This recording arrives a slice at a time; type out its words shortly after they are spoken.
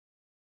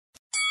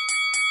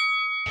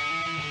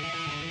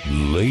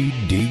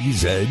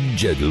Ladies and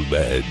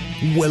gentlemen,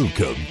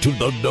 welcome to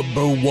the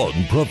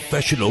 #1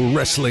 professional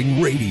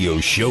wrestling radio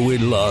show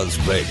in Las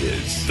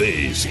Vegas.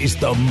 This is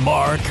the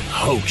Mark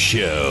Hoke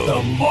Show.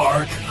 The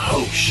Mark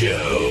Hoke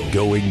Show.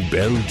 Going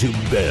bell to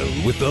bell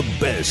with the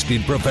best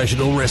in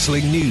professional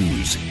wrestling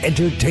news,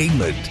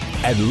 entertainment,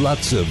 and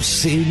lots of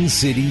Sin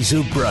City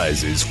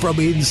surprises from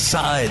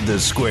inside the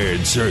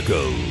squared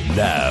circle.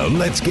 Now,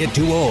 let's get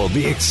to all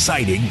the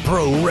exciting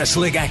pro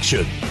wrestling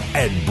action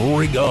and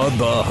bring on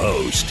the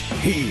host.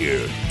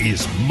 Here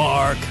is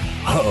Mark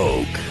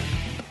Hoke.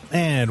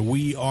 And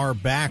we are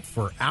back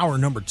for hour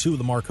number 2 of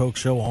the Mark Hoke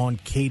Show on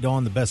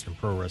KDAWN, the best in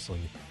pro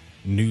wrestling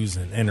news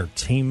and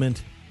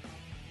entertainment.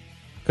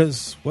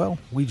 Because, well,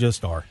 we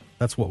just are.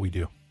 That's what we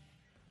do.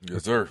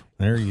 Yes, sir.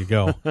 There you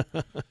go.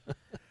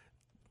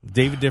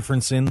 David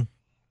Differenson.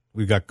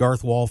 We've got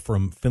Garth Wall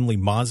from Findlay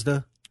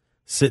Mazda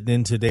sitting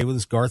in today with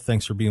us. Garth,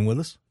 thanks for being with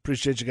us.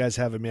 Appreciate you guys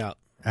having me out.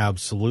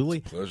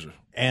 Absolutely. Pleasure.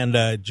 And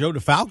Joe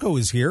DeFalco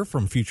is here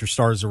from Future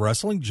Stars of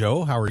Wrestling.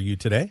 Joe, how are you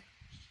today?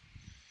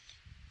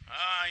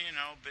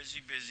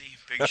 Busy.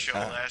 Big show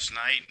last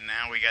night, and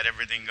now we got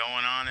everything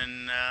going on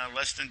in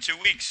less than 2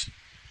 weeks.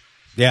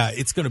 Yeah,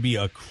 it's going to be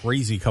a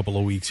crazy couple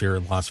of weeks here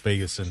in Las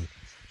Vegas, and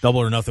Double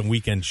or Nothing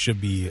weekend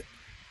should be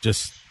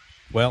just,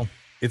 well,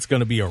 it's going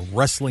to be a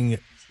wrestling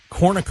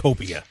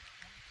cornucopia,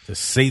 to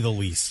say the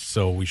least.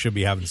 So we should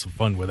be having some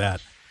fun with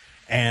that.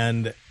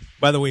 And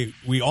by the way,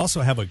 we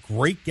also have a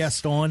great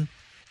guest on,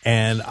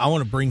 and I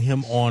want to bring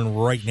him on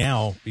right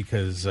now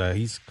because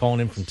he's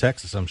calling in from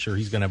Texas. I'm sure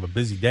he's going to have a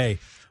busy day,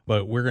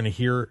 but we're going to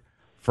hear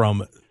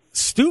from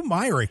Stu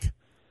Myrick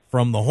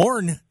from The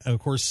Horn, of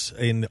course,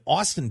 in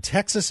Austin,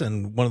 Texas,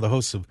 and one of the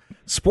hosts of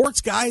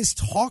Sports Guys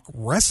Talk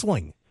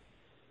Wrestling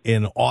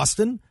in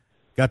Austin.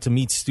 Got to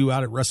meet Stu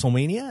out at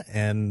WrestleMania,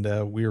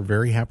 and we are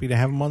very happy to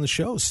have him on the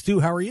show. Stu,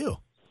 how are you?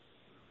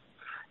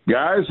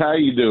 Guys, how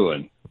you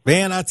doing?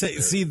 Man, I tell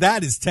you, see,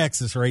 that is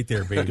Texas right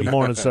there, baby. Good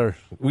morning, sir.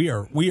 We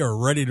are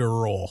ready to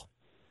roll.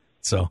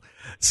 So,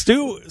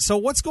 Stu,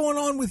 what's going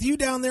on with you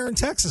down there in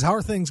Texas? How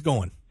are things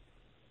going?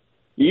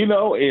 You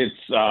know, it's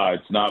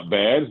not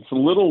bad. It's a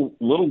little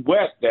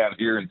wet down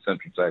here in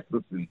Central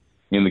Texas,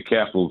 in the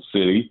capital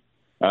city.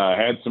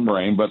 Had some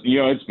rain, but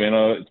it's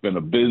been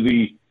a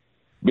busy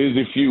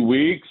few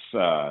weeks.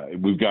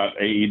 We've got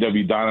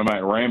AEW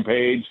Dynamite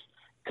Rampage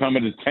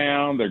coming to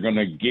town. They're going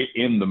to get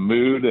in the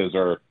mood, as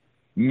our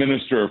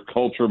Minister of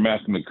Culture,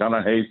 Matthew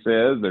McConaughey,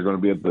 says. They're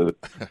going to be at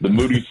the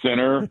Moody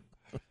Center.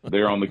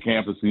 They're on the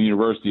campus of the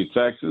University of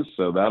Texas,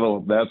 so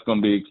that's going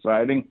to be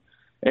exciting.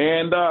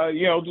 And,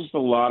 just a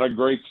lot of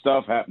great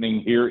stuff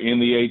happening here in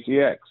the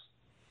ATX.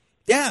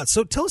 Yeah,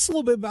 so tell us a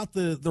little bit about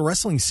the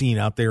wrestling scene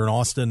out there in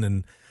Austin.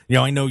 And,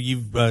 I know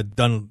you've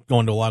gone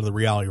to a lot of the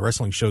reality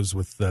wrestling shows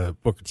with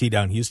Booker T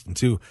down in Houston,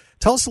 too.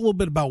 Tell us a little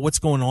bit about what's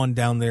going on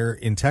down there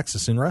in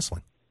Texas in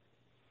wrestling.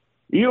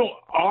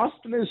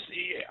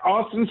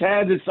 Austin's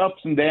had its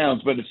ups and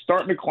downs, but it's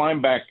starting to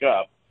climb back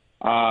up.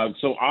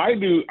 So I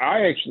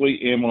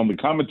actually am on the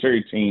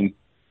commentary team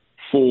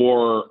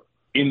for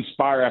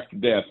Inspire After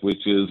Death,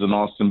 which is an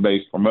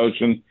Austin-based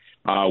promotion.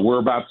 We're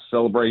about to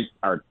celebrate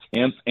our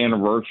 10th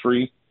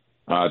anniversary,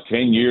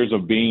 10 years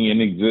of being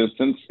in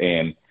existence,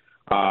 and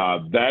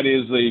that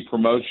is a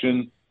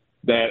promotion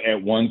that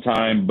at one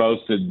time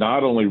boasted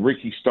not only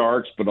Ricky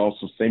Starks, but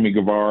also Sammy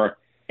Guevara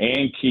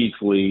and Keith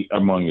Lee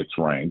among its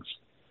ranks.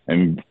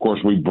 And, of course,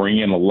 we bring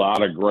in a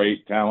lot of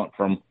great talent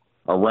from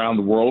around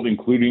the world,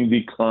 including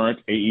the current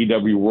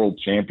AEW World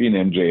Champion,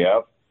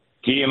 MJF.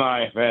 He and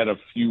I have had a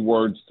few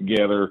words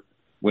together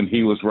when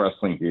he was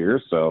wrestling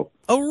here. So,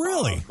 oh,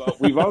 really? But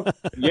we've also,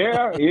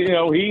 yeah,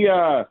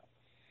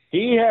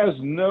 he has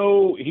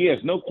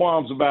no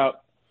qualms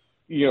about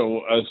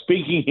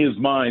speaking his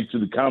mind to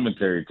the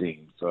commentary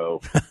team.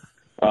 So,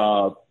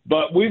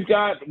 but we've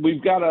got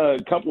a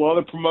couple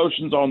other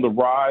promotions on the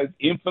rise.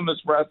 Infamous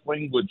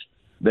Wrestling, which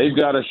they've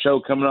got a show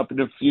coming up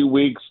in a few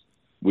weeks.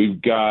 We've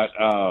got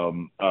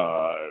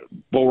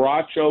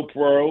Borracho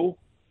Pro,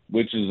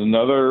 which is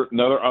another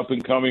up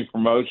and coming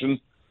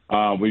promotion.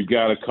 We've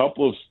got a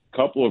couple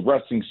of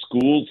wrestling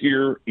schools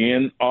here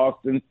in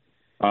Austin.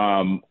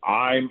 I'm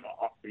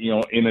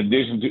in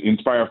addition to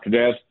Inspire After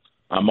Death,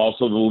 I'm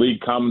also the lead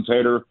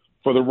commentator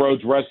for the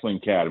Rhodes Wrestling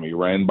Academy,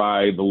 ran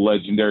by the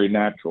legendary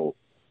natural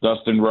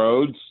Dustin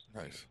Rhodes.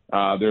 Nice.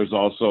 There's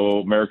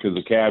also America's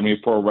Academy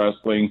of Pro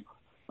Wrestling.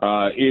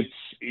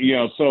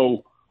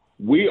 So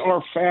we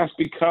are fast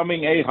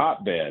becoming a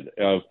hotbed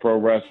of pro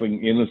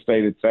wrestling in the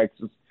state of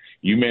Texas.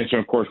 You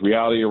mentioned, of course,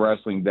 reality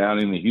wrestling down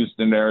in the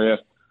Houston area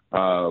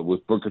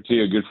with Booker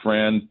T, a good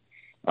friend.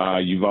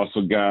 You've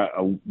also got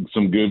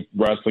some good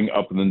wrestling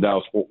up in the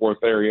Dallas-Fort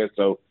Worth area.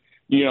 So,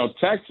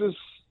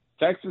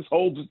 Texas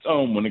holds its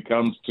own when it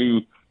comes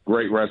to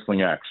great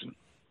wrestling action.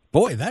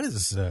 Boy, that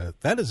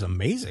is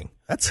amazing.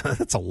 That's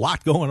a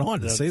lot going on,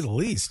 to say the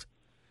least.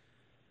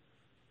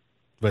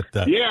 But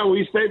yeah,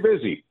 we stay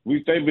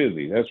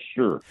busy. That's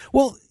sure.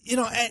 Well,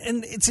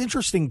 and it's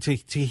interesting to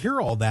hear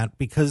all that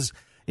because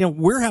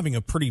we're having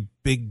a pretty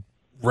big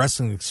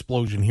wrestling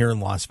explosion here in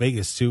Las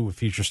Vegas, too, with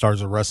Future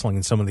Stars of Wrestling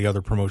and some of the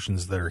other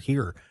promotions that are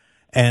here.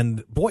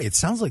 And, boy, it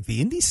sounds like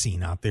the indie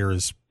scene out there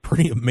is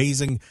pretty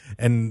amazing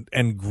and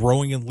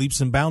growing in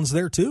leaps and bounds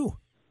there, too.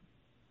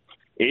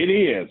 It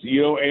is,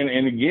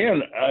 and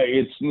again,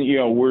 it's,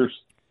 we're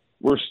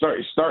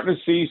starting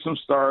to see some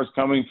stars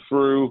coming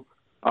through.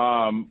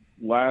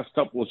 Last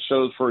couple of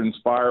shows for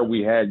Inspire,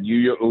 we had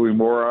Yuya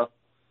Uemura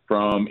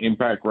from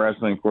Impact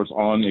Wrestling, of course,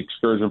 on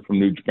excursion from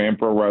New Japan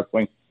Pro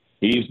Wrestling.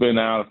 He's been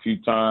out a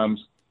few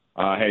times.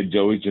 Had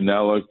Joey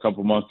Janela a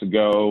couple months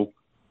ago.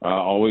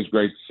 Always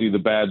great to see the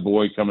bad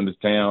boy coming to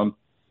town.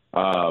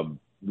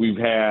 We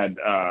had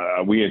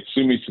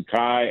Sumi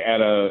Sakai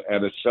at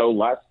a show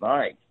last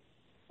night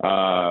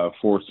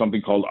for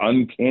something called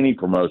Uncanny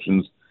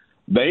Promotions.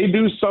 They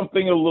do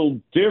something a little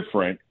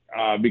different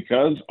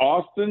because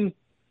Austin,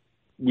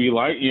 we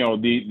like,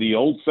 the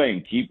old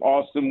saying, keep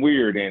Austin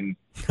weird, and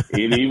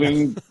it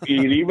even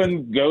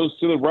goes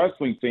to the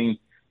wrestling scene.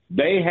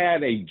 They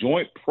had a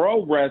joint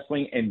pro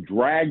wrestling and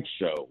drag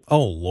show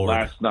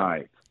last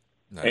night.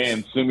 Nice.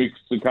 And Sumi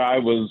Sakai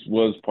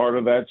was part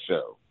of that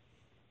show.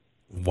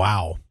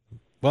 Wow.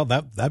 Well,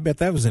 I bet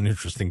that was an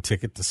interesting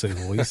ticket, to say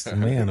the least.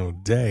 Man, oh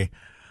day.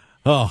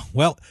 Oh,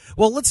 well,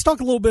 let's talk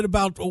a little bit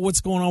about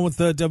what's going on with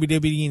the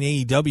WWE and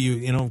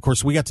AEW. Of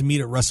course, we got to meet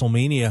at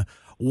WrestleMania.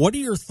 What are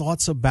your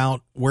thoughts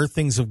about where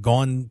things have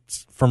gone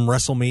from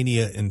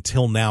WrestleMania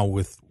until now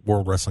with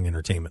World Wrestling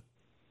Entertainment?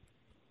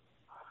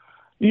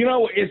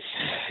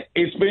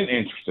 It's been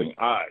interesting.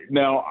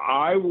 Now,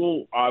 I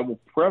will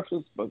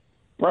preface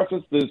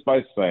this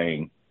by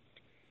saying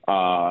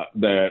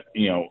that,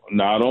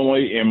 not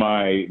only am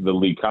I the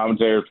lead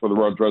commentator for the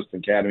Rhodes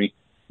Wrestling Academy,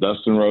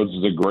 Dustin Rhodes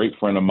is a great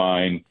friend of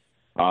mine,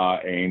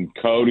 and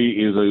Cody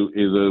is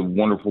a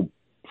wonderful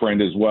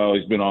friend as well.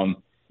 He's been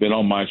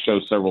on my show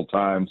several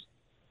times.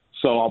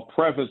 So I'll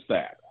preface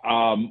that.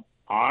 I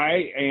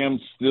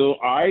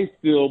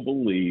still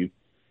believe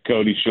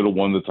Cody should have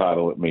won the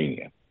title at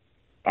Mania.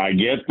 I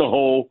get the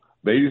whole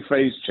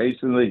babyface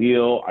chasing the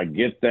heel. I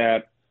get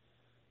that.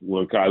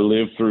 Look, I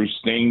lived through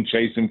Sting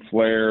chasing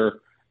Flair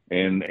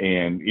and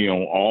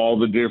all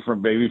the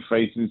different baby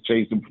faces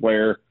chasing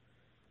Flair.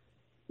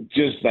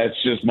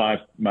 That's just my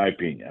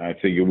opinion. I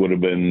think it would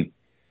have been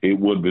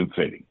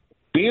fitting.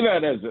 Be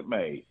that as it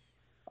may,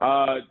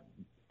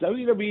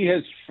 WWE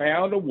has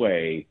found a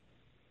way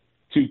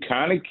to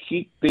kind of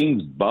keep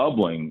things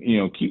bubbling,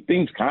 keep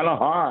things kind of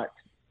hot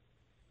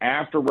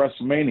after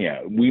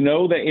WrestleMania. We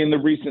know that in the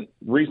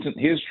recent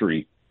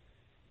history,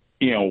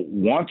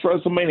 once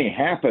WrestleMania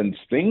happens,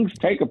 things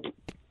take a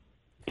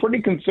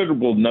pretty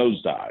considerable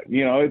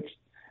nosedive.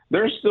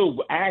 There's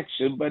still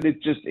action, but there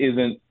just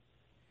isn't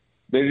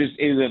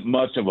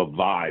much of a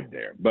vibe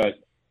there. But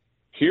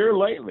here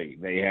lately,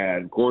 they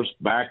had, of course,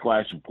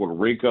 Backlash in Puerto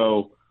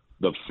Rico,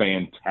 the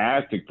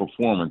fantastic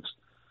performance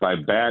by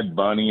Bad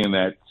Bunny in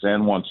that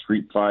San Juan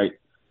street fight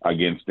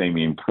against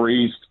Damian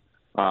Priest.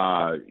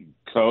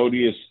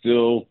 Cody is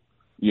still,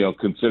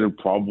 considered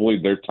probably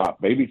their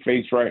top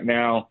babyface right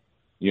now.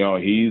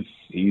 He's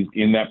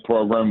in that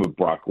program with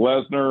Brock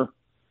Lesnar,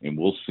 and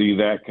we'll see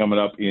that coming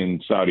up in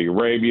Saudi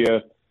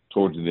Arabia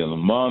towards the end of the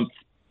month.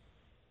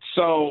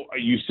 So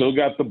you still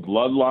got the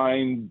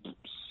Bloodline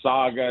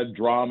saga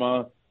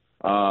drama,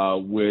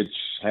 which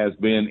has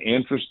been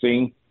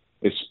interesting,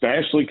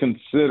 especially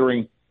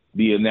considering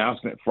the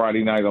announcement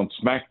Friday night on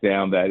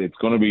SmackDown that it's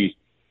going to be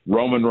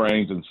Roman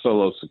Reigns and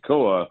Solo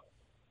Sikoa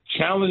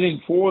challenging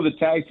for the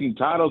tag team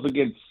titles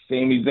against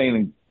Sami Zayn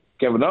and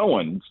Kevin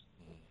Owens,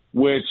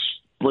 which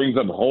brings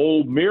up a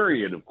whole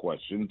myriad of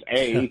questions.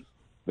 A,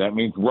 that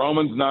means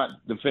Roman's not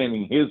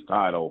defending his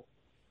title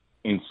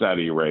in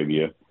Saudi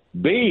Arabia.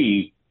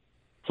 B,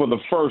 for the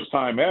first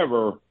time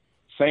ever,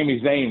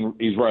 Sami Zayn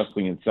is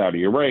wrestling in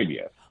Saudi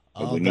Arabia.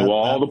 We knew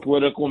all the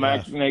political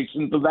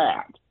machinations of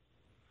that.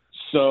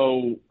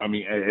 So,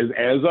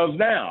 as of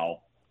now,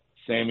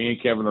 Sami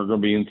and Kevin are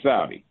going to be in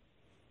Saudi.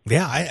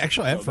 Yeah, I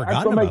had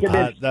forgotten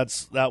about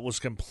that. That was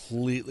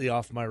completely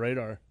off my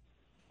radar.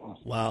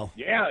 Wow.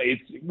 Yeah,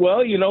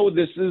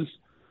 this is,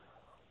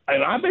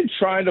 and I've been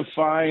trying to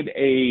find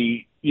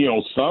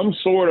some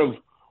sort of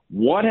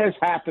what has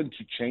happened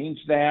to change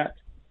that.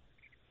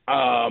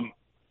 I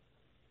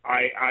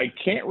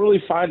can't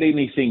really find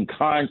anything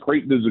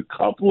concrete. There's a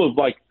couple of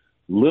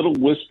little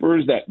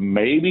whispers that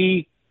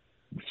maybe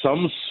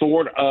some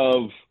sort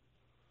of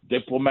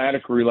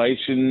diplomatic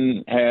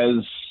relation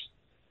has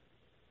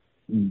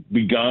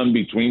begun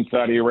between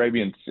Saudi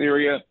Arabia and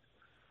Syria.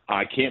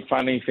 I can't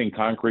find anything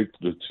concrete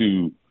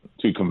to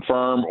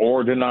confirm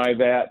or deny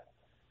that.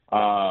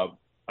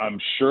 I'm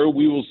sure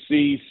we will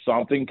see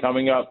something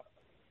coming out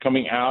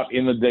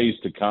in the days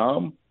to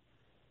come.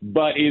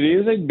 But it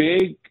is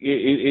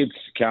it's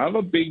kind of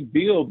a big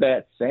deal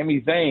that Sami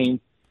Zayn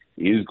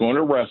is going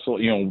to wrestle.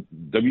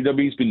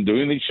 WWE's been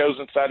doing these shows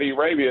in Saudi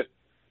Arabia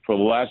for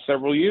the last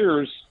several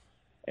years.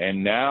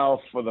 And now,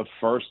 for the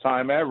first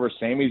time ever,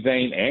 Sami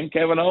Zayn and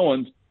Kevin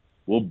Owens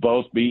will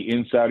both be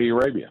in Saudi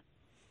Arabia.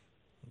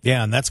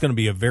 Yeah, and that's going to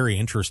be a very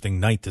interesting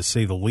night, to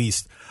say the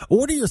least.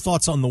 What are your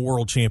thoughts on the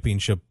World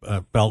Championship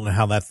belt and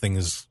how that thing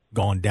has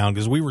gone down?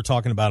 Because we were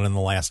talking about it in the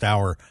last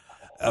hour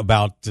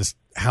about just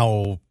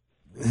how,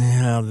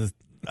 I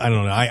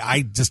don't know,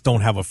 I just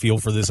don't have a feel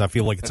for this. I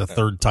feel like it's a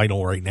third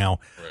title right now.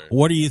 Right.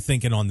 What are you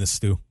thinking on this,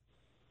 Stu?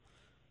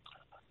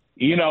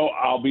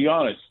 I'll be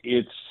honest.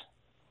 It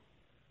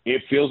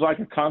feels like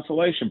a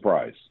consolation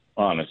prize,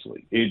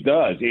 honestly. It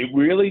does.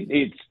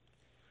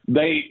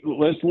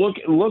 Let's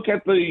look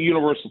at the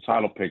Universal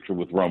title picture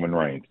with Roman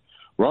Reigns.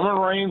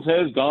 Roman Reigns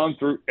has gone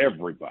through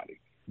everybody.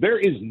 There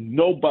is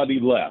nobody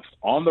left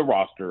on the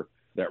roster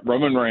that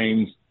Roman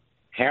Reigns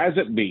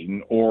hasn't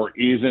beaten or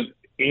isn't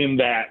in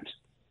that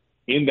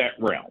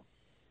realm.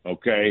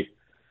 Okay?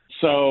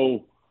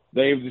 So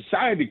they've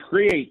decided to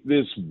create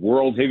this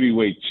World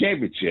Heavyweight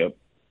Championship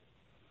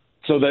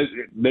so that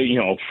they,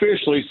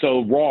 officially,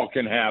 so Raw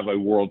can have a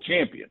world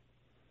champion.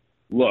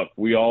 Look,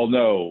 we all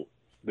know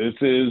this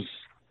is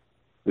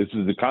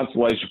the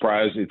consolation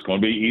prize. It's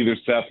going to be either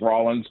Seth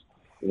Rollins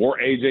or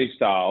AJ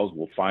Styles.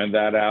 We'll find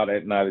that out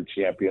at Night of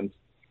Champions.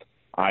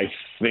 I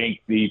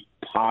think the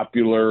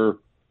popular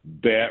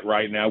bet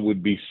right now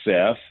would be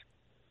Seth,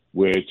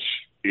 which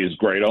is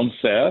great on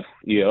Seth.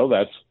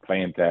 That's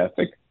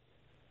fantastic.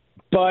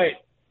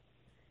 But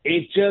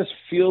it just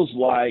feels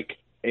like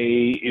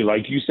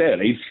like you said,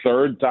 a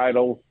third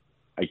title,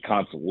 a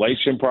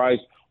consolation prize.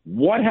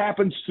 What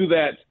happens to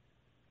that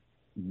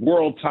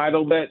world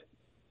title that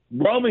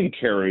Roman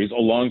carries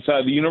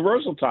alongside the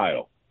Universal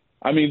title?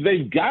 I mean,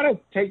 they've got to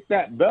take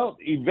that belt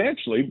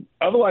eventually.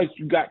 Otherwise,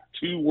 you've got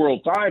two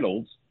world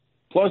titles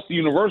plus the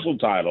Universal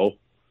title.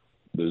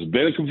 There's a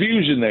bit of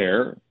confusion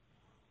there.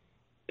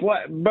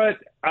 But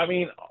I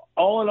mean,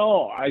 all in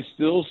all, I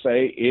still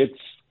say it's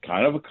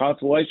kind of a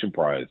consolation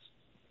prize.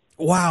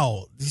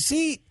 Wow. You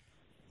see,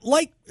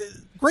 like,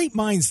 great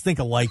minds think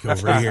alike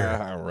over here.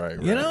 right.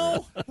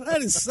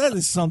 That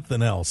is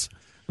something else.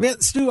 Man,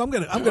 Stu, I'm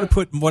gonna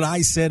put what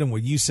I said and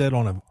what you said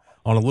on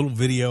a little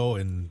video,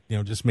 and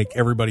just make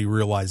everybody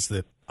realize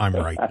that I'm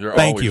right.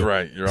 Thank you.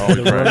 Right. You're always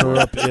the right.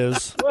 runner-up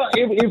is. Well,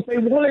 if they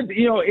wanted,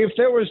 if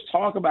there was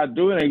talk about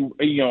doing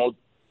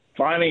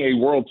finding a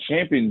world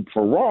champion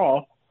for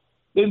Raw,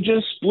 then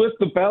just split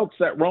the belts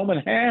that Roman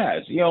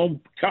has.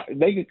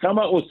 They could come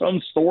up with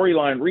some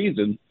storyline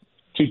reason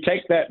to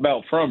take that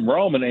belt from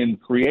Roman and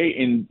create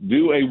and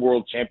do a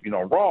world champion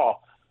on Raw.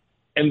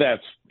 And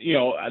that's,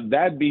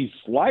 that'd be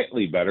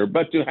slightly better.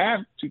 But to have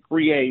to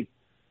create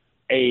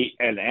a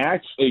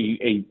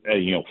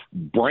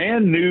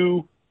brand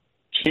new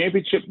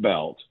championship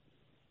belt,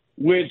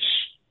 which,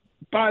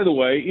 by the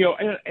way,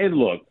 and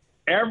look,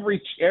 every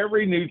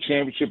new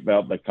championship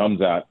belt that comes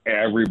out,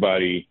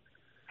 everybody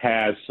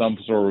has some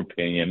sort of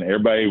opinion.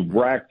 Everybody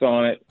racked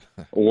on it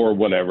or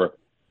whatever.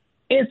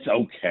 It's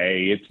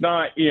okay. It's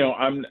not,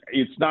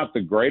 it's not the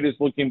greatest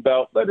looking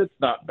belt, but it's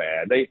not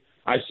bad.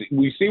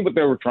 We see what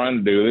they were trying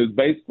to do. It's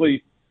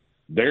basically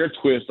their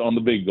twist on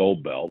the big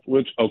gold belt,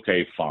 which,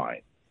 okay,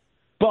 fine.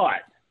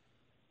 But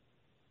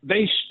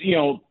they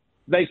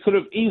could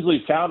have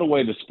easily found a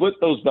way to split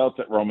those belts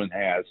that Roman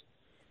has,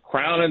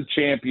 crown a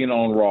champion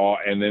on Raw,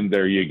 and then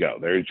there you go.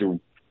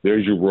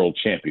 There's your world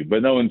champion.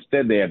 But no,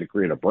 instead they had to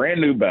create a brand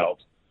new belt.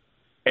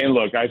 And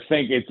look, I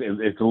think it's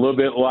a little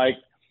bit like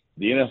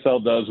the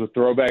NFL does with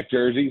throwback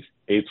jerseys.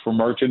 It's for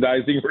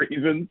merchandising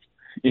reasons,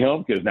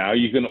 because now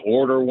you can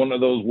order one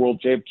of those world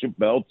championship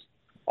belts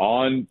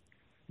on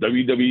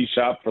WWE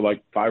Shop for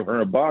like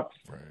 $500. Right.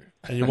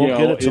 And you won't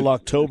get it till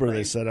October,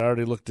 they said. I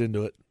already looked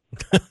into it.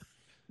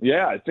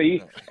 Yeah,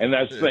 see, and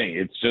that's the thing.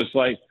 It's just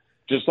like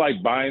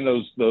buying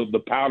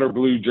the powder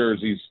blue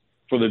jerseys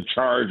for the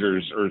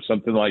Chargers or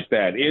something like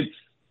that. It's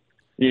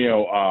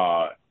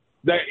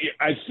that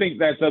I think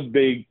that's a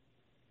big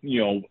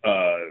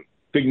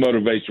big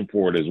motivation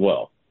for it as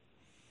well.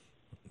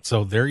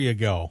 So there you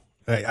go.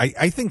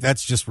 I think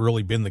that's just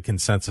really been the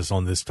consensus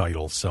on this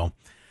title. So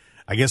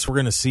I guess we're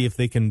going to see if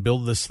they can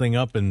build this thing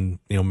up and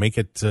make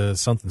it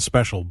something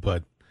special.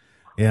 But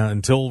yeah,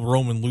 until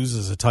Roman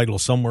loses a title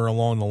somewhere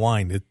along the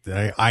line,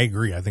 I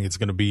agree. I think it's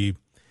going to be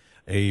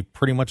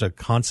pretty much a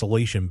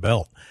consolation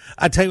belt.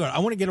 I tell you what, I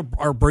want to get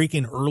our break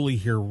in early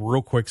here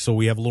real quick so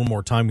we have a little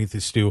more time with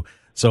this, Stu.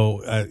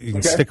 So you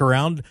can stick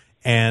around,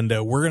 and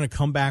we're going to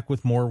come back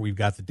with more. We've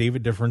got the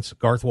David Difference,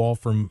 Garth Wall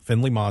from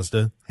Findlay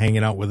Mazda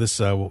hanging out with us.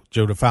 Joe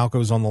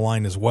DeFalco's on the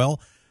line as well.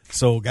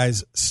 So,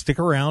 guys, stick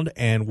around,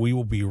 and we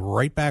will be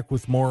right back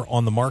with more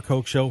on the Mark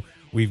Hoke Show.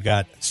 We've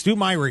got Stu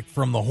Myrick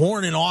from the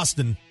Horn in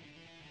Austin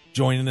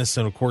joining us,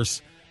 and, of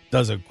course,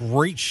 does a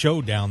great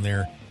show down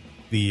there.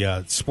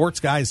 The Sports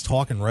Guys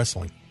Talking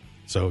Wrestling.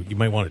 So you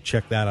might want to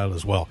check that out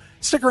as well.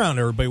 Stick around,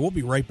 everybody. We'll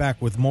be right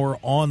back with more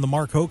on the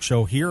Mark Hoke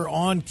Show here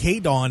on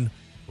KDAWN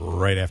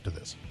right after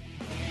this.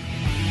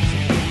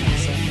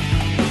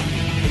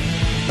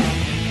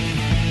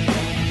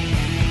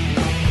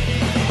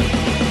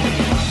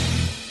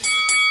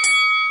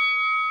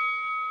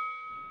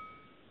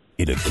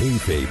 In a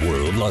kayfabe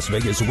world,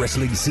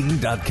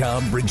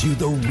 LasVegasWrestlingScene.com brings you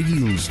the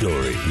real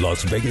story.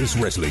 Las Vegas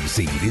Wrestling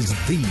Scene is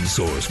the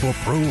source for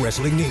pro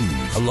wrestling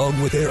news, along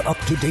with their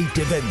up-to-date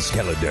events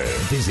calendar.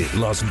 Visit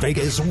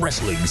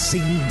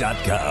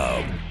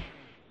LasVegasWrestlingScene.com.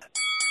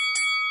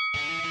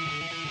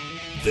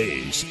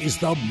 This is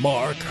the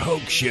Mark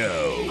Hoke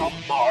Show. The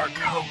Mark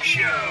Hoke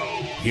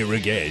Show. Here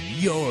again,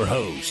 your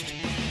host,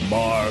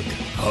 Mark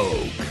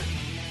Hoke.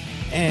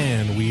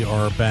 And we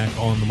are back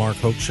on the Mark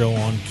Hoke Show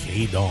on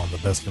K-Dawn, the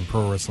best in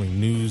pro wrestling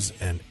news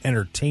and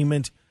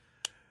entertainment.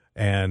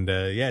 And,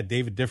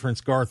 David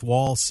Difference, Garth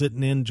Wall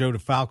sitting in, Joe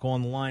DeFalco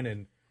on the line.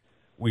 And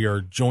we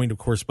are joined, of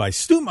course, by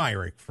Stu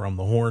Myrick from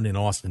The Horn in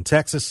Austin,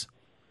 Texas.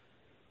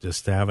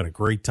 Just having a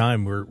great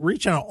time. We're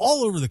reaching out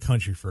all over the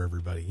country for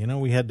everybody. You know,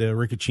 we had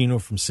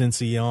Riccicino from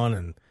Cincy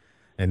on,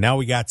 and now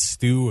we got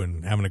Stu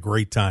and having a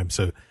great time.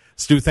 So,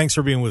 Stu, thanks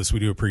for being with us. We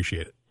do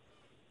appreciate it.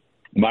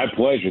 My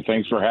pleasure.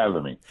 Thanks for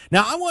having me.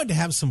 Now, I wanted to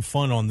have some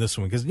fun on this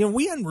one because,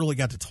 we hadn't really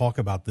got to talk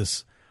about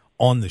this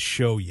on the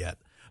show yet.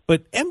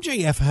 But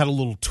MJF had a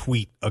little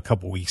tweet a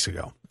couple weeks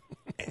ago.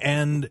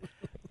 And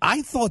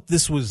I thought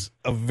this was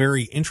a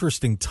very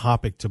interesting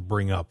topic to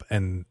bring up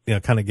and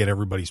kind of get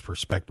everybody's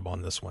perspective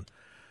on this one.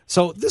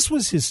 So this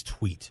was his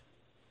tweet.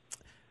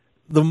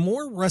 The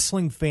more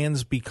wrestling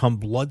fans become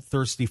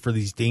bloodthirsty for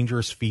these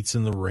dangerous feats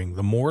in the ring,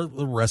 the more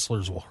the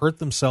wrestlers will hurt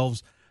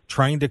themselves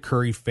trying to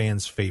curry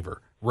fans'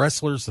 favor.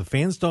 Wrestlers, the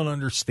fans don't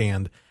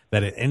understand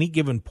that at any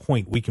given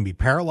point we can be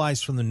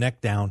paralyzed from the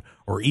neck down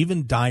or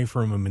even die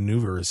from a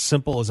maneuver as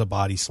simple as a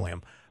body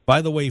slam.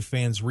 By the way,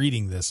 fans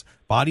reading this,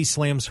 body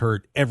slams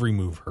hurt, every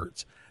move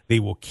hurts. They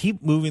will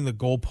keep moving the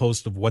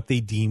goalpost of what they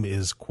deem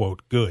is,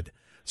 quote, good.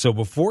 So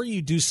before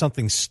you do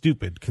something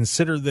stupid,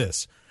 consider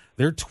this.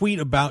 Their tweet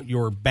about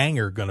your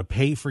banger going to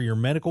pay for your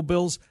medical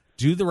bills?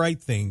 Do the right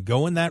thing.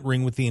 Go in that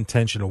ring with the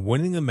intention of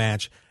winning the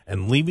match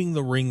and leaving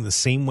the ring the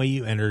same way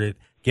you entered it.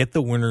 Get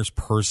the winner's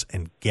purse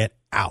and get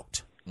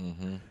out.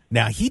 Mm-hmm.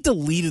 Now, he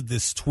deleted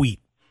this tweet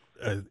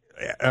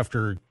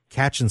after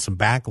catching some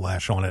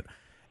backlash on it.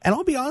 And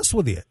I'll be honest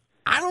with you,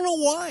 I don't know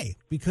why.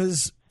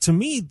 Because to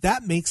me,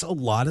 that makes a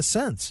lot of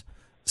sense.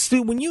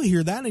 Stu, when you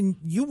hear that, and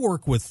you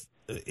work with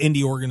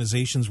indie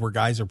organizations where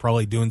guys are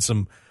probably doing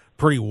some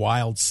pretty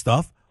wild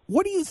stuff,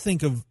 what do you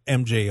think of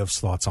MJF's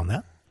thoughts on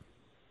that?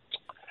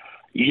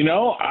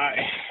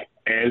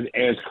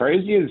 As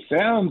crazy as it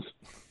sounds,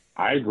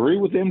 I agree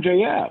with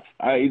MJF.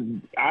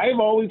 I've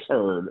always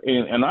heard,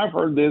 and I've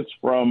heard this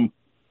from,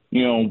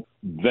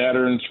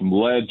 veterans, from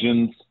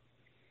legends.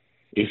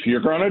 If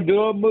you're going to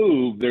do a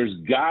move, there's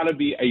got to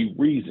be a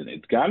reason.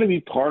 It's got to be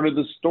part of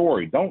the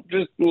story. Don't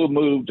just do a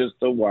move just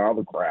to wow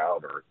the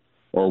crowd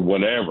or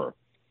whatever.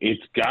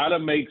 It's got to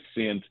make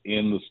sense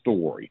in the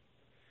story.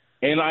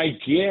 And I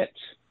get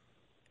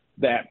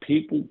that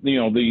people,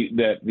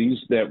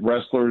 that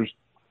wrestlers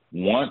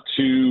want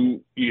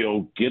to,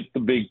 get the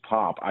big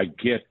pop. I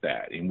get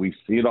that. And we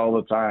see it all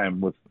the time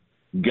with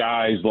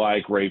guys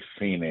like Ray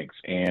Phoenix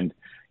and,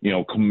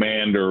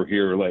 Commander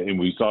here. And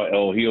we saw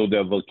El Hijo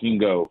del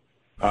Vikingo,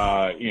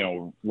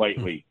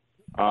 lately.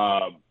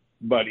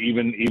 But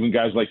even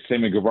guys like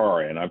Sammy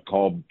Guevara, and I've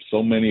called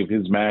so many of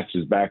his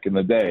matches back in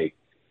the day.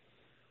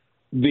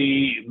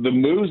 The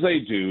moves they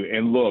do,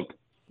 and look,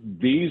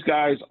 these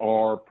guys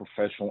are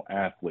professional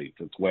athletes.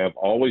 That's the way I've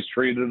always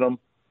treated them.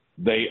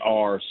 They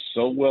are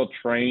so well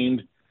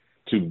trained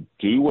to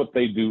do what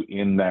they do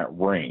in that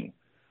ring.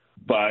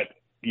 But,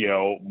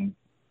 and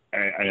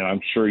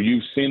I'm sure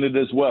you've seen it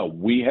as well.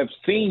 We have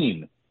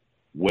seen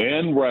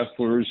when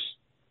wrestlers,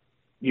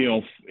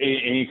 and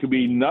it could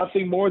be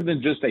nothing more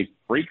than just a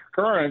freak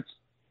occurrence,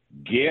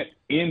 get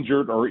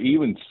injured or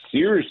even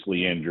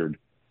seriously injured,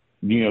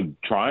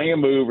 trying a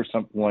move or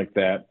something like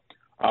that.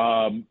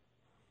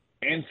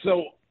 And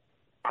so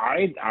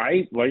I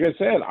like I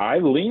said, I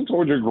lean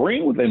towards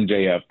agreeing with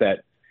MJF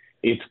that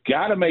it's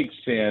got to make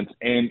sense,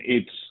 and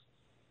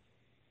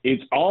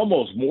it's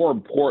almost more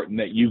important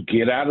that you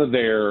get out of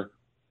there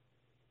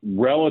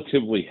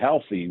relatively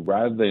healthy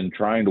rather than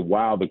trying to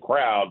wow the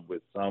crowd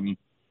with some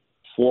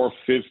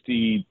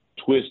 450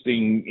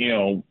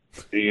 twisting,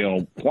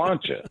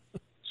 plancha.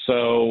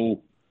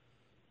 So,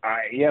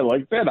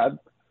 like that,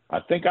 I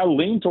think I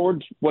lean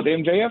towards what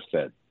MJF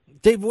said.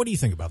 Dave, what do you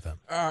think about that?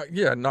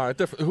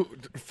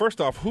 First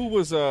off,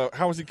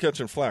 how was he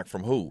catching flack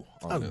from who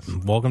on this?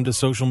 Welcome to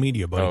social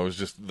media, buddy. Oh, it was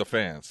just the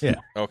fans. Yeah.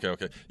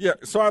 Okay. Yeah,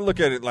 so I look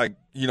at it like,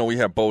 we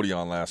had Bodie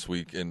on last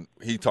week, and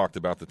he talked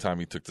about the time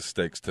he took the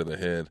stakes to the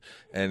head,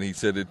 and he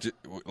said,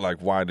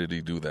 why did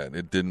he do that?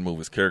 It didn't move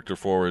his character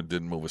forward,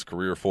 didn't move his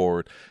career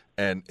forward.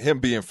 And him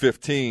being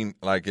 15,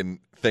 and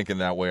thinking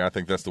that way, I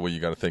think that's the way you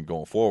got to think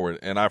going forward.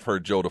 And I've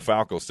heard Joe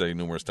DeFalco say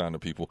numerous times to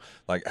people,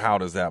 how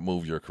does that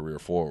move your career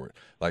forward?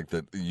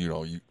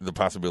 The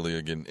possibility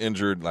of getting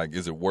injured,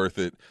 is it worth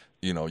it?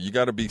 You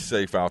got to be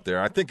safe out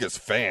there. I think as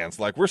fans,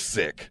 we're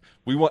sick.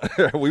 We want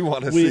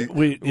to see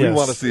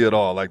want to see it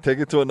all. Take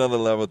it to another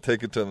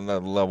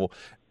level,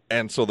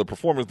 And so the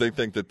performers, they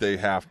think that they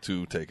have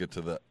to take it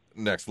to the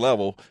next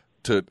level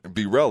to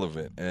be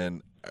relevant.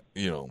 And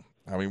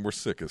I mean, we're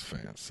sick as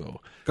fans,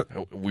 so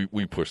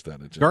we push that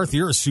agenda. Garth,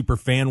 you're a super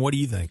fan. What do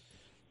you think?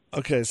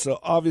 Okay, so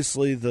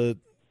obviously the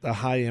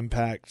high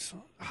impact,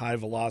 high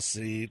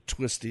velocity,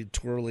 twisty,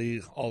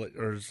 twirly, all it,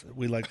 or as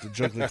we like to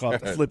jokingly call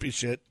it, the flippy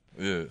shit.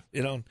 Yeah.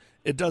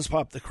 It does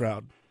pop the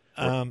crowd.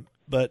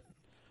 But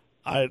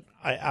I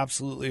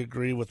absolutely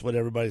agree with what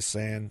everybody's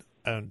saying.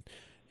 And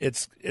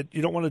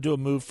you don't want to do a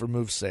move for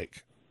move's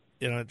sake.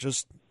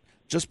 Just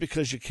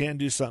because you can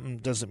do something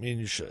doesn't mean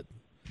you should.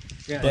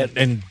 Yeah, but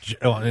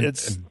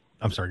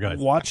I'm sorry, go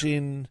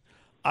ahead.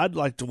 I'd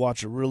like to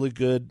watch a really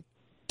good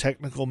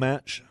technical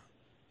match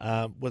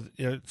with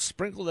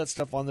sprinkle that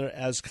stuff on there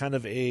as kind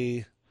of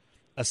a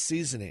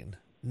seasoning,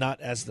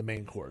 not as the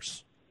main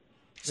course.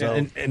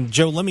 So and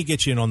Joe, let me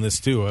get you in on this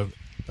too.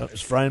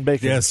 It's frying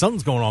bacon. Yeah,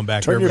 something's going on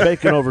back Turn there. your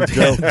bacon over,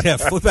 Joe. Yeah,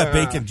 flip that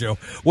bacon, Joe.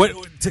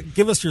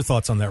 Give us your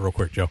thoughts on that real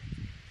quick, Joe.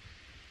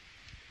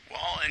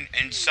 Well,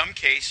 in some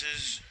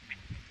cases,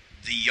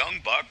 the Young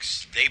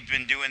Bucks, they've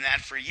been doing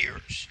that for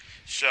years.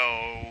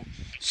 So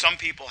some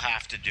people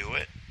have to do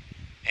it.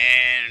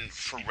 And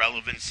for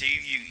relevancy,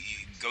 you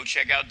go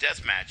check out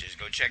death matches.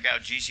 Go check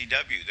out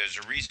GCW. There's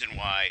a reason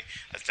why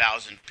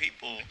 1,000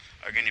 people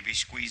are going to be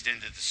squeezed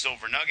into the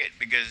Silver Nugget,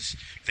 because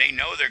they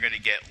know they're going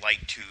to get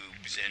light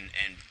tubes and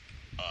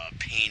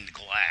paned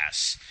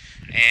glass.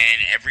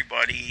 And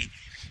everybody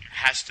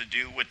has to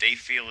do what they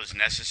feel is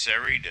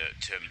necessary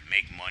to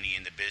make money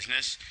in the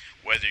business.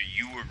 Whether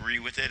you agree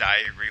with it, I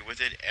agree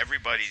with it,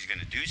 everybody's going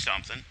to do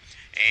something.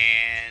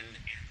 And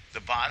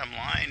the bottom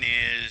line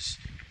is,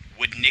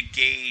 would Nick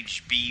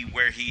Gage be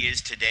where he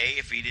is today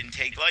if he didn't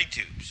take light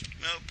tubes?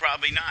 No,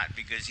 probably not,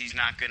 because he's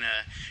not going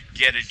to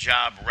get a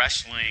job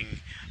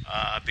wrestling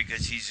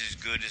because he's as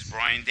good as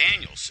Bryan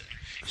Danielson.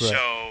 Correct.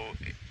 So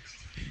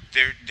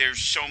there's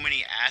so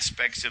many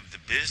aspects of the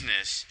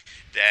business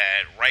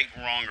that, right,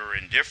 wrong, or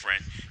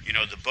indifferent,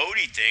 the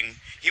Bodie thing,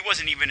 he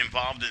wasn't even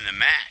involved in the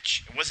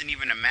match. It wasn't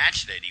even a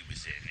match that he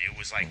was in. It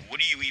was like,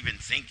 what are you even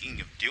thinking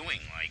of doing?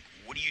 Like,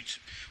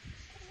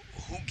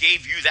 who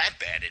gave you that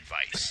bad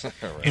advice?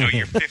 Right.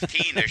 You're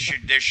 15.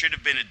 There should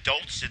have been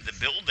adults in the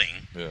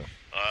building. Yeah.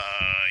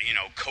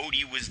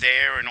 Cody was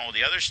there and all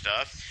the other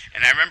stuff.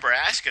 And I remember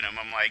asking him,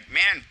 I'm like,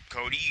 man,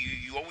 Cody,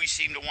 you always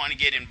seem to want to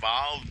get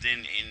involved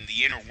in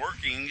the inner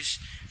workings.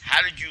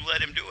 How did you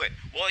let him do it?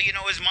 Well,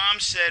 his mom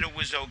said it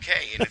was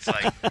okay. And it's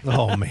like,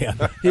 oh, man.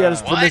 He had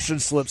his permission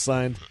slip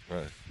signed.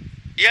 Right.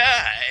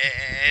 Yeah.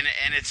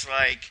 And it's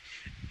like,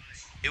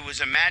 it was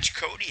a match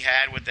Cody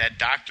had with that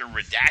Dr.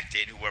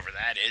 Redacted, whoever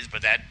that is,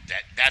 but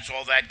that's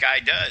all that guy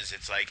does.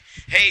 It's like,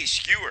 hey,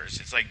 skewers.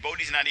 It's like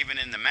Bodie's not even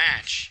in the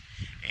match,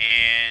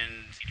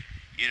 and,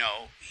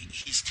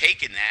 he's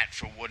taken that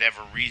for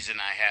whatever reason,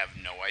 I have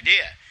no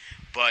idea.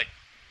 But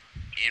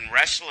in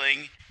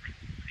wrestling,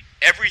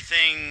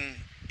 everything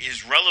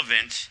is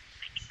relevant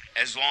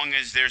as long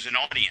as there's an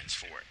audience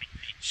for it.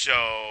 So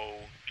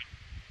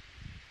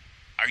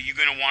are you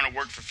going to want to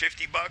work for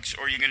 $50,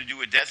 or are you going to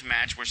do a death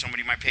match where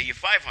somebody might pay you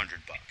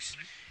 $500?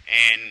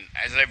 And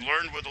as I've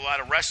learned with a lot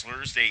of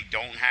wrestlers, they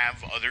don't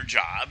have other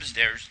jobs.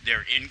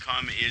 Their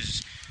income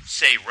is,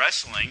 say,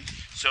 wrestling,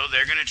 so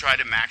they're going to try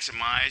to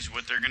maximize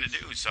what they're going to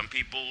do. Some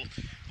people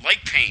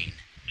like pain,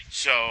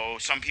 so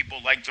some people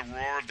like the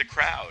roar of the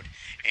crowd.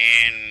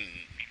 And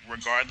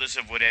regardless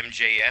of what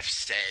MJF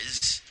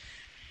says,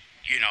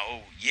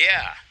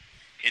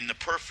 in the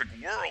perfect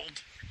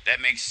world, that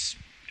makes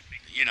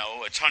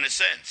a ton of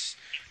sense.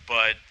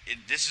 But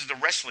this is the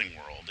wrestling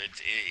world.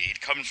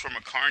 It comes from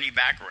a carny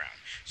background.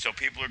 So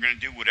people are going to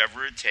do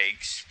whatever it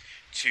takes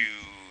to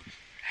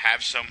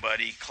have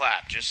somebody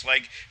clap. Just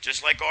like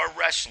our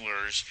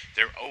wrestlers,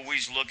 they're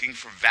always looking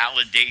for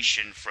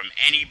validation from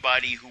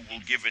anybody who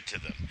will give it to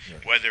them.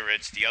 Right. Whether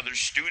it's the other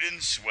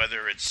students,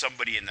 whether it's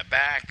somebody in the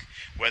back,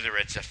 whether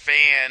it's a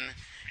fan,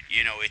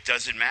 it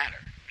doesn't matter.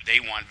 They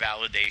want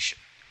validation,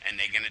 and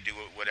they're going to do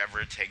it whatever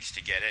it takes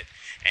to get it.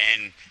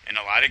 And in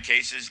a lot of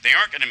cases, they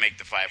aren't going to make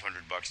the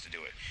 $500 to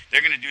do it.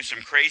 They're going to do some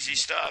crazy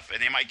stuff,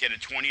 and they might get a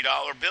 $20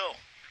 bill.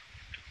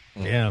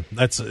 Yeah,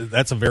 that's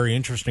a very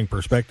interesting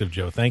perspective,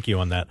 Joe. Thank you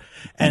on that.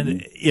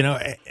 And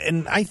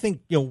and I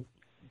think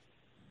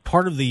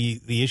part of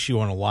the issue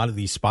on a lot of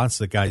these spots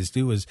that guys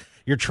do is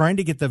you're trying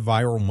to get the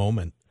viral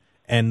moment,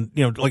 and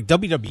like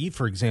WWE,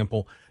 for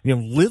example,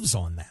 lives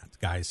on that.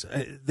 Guys,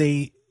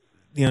 they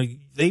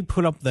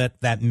put up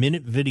that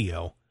minute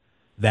video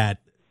that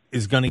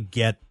is going to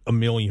get 1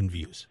 million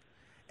views,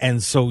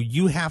 and so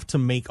you have to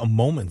make a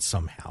moment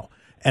somehow.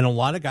 And a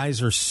lot of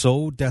guys are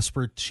so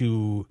desperate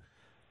to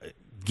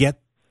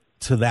get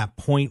to that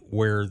point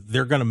where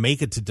they're going to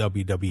make it to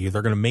WWE,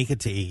 they're going to make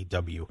it to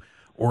AEW,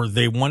 or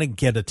they want to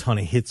get a ton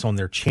of hits on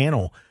their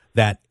channel,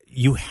 that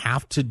you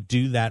have to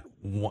do that.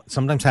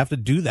 Sometimes have to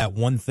do that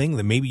one thing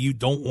that maybe you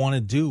don't want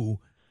to do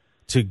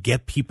to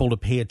get people to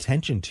pay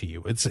attention to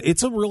you.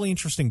 It's a really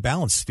interesting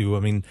balance, Stu.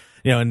 I mean,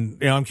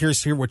 I'm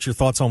curious to hear what your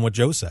thoughts on what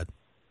Joe said.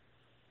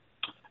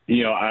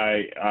 The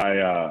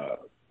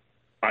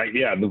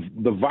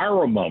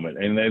viral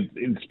moment, and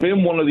it's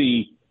been one of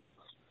the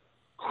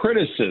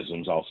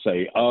criticisms, I'll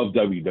say, of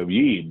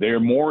WWE. They're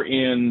more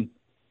in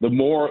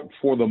more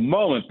for the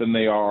moment than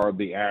they are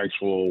the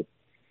actual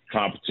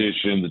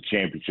competition, the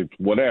championships,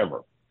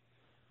 whatever.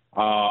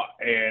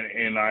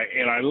 And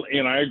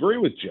I agree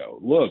with Joe.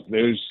 Look,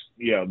 there's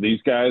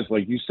these guys,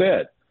 like you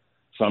said,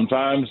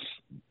 sometimes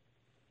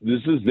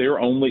this is their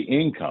only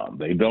income.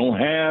 They don't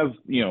have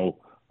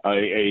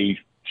a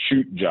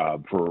shoot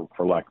job for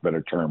lack of a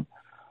better term.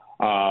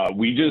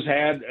 We just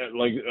had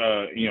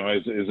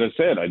as I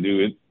said, I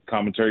do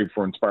commentary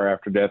for Inspire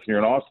After Death here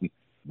in Austin.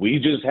 We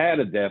just had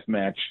a death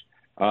match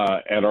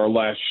at our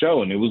last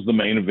show, and it was the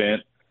main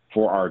event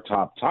for our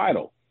top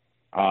title.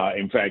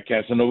 In fact,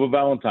 Casanova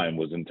Valentine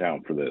was in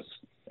town for this,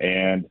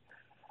 and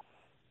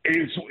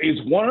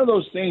it's one of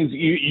those things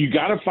you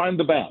got to find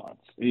the balance.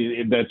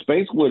 That's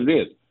basically what it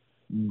is.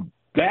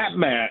 That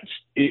match,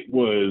 it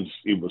was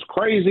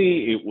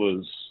crazy. It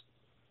was,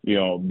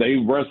 they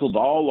wrestled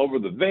all over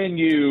the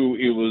venue.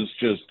 It was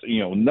just,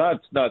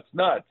 nuts.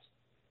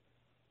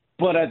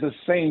 But at the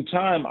same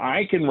time,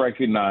 I can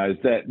recognize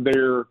that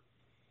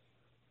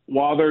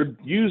while they're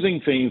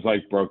using things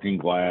like broken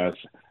glass,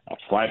 a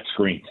flat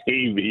screen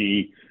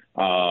TV,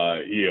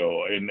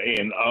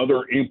 and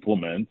other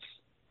implements,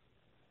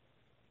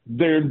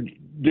 they're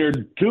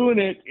doing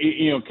it,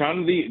 kind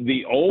of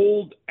the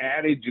old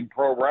adage in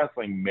pro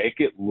wrestling, make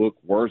it look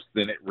worse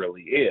than it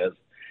really is.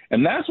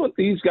 And that's what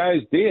these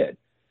guys did.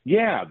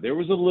 Yeah, there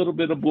was a little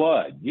bit of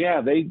blood.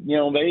 Yeah, they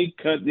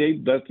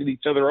dusted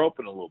each other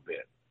open a little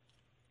bit.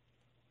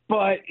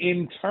 But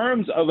in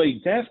terms of a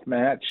death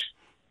match,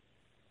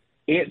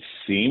 it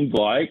seemed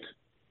like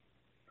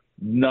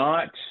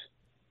not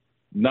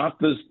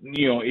this,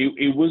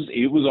 it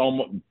was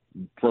almost,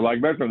 for lack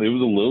of better term, it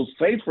was a little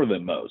safer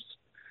than most.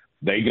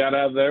 They got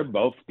out of there,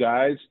 both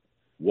guys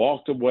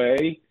walked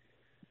away.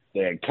 They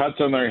had cuts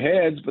on their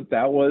heads, but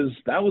that was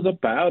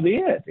about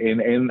it.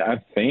 And I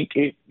think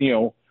it,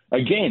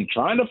 again,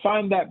 trying to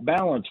find that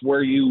balance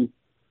where you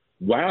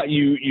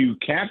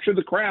capture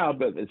the crowd,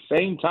 but at the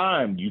same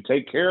time you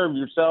take care of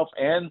yourself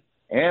and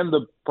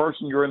the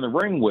person you're in the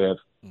ring with.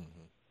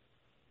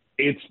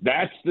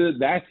 That's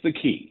the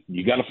key.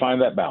 You got to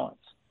find that balance.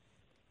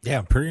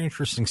 Yeah, pretty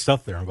interesting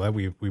stuff there. I'm glad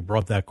we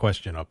brought that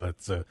question up.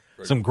 It's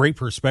some great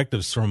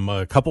perspectives from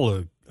a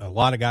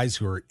lot of guys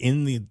who are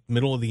in the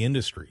middle of the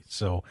industry.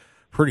 So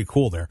pretty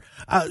cool there.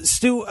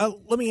 Stu,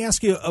 let me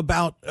ask you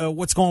about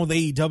what's going on with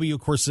AEW.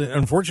 Of course,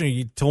 unfortunately,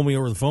 you told me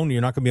over the phone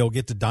you're not going to be able to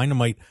get to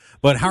Dynamite.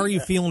 But how are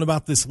you feeling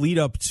about this lead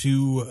up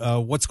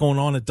to what's going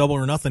on at Double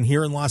or Nothing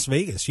here in Las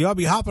Vegas? You ought to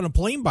be hopping a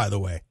plane, by the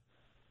way.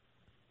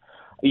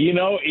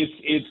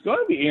 It's going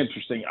to be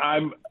interesting.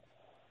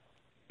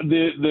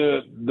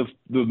 The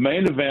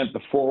main event,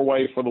 the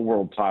 4-way for the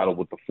world title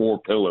with the 4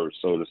 pillars,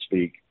 so to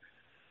speak.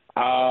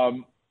 I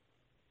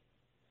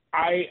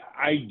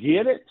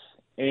get it,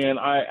 and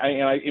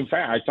I in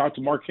fact I talked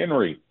to Mark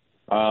Henry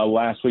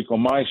last week on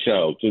my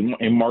show,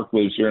 and Mark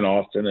lives here in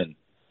Austin, and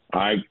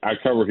I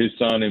covered his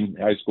son in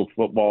high school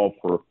football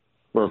for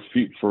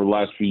the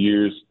last few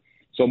years.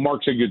 So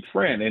Mark's a good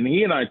friend, and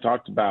he and I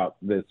talked about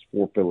this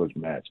 4 pillars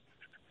match.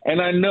 And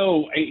I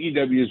know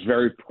AEW is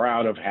very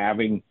proud of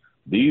having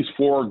these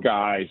 4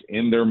 guys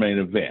in their main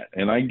event,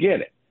 and I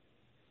get it.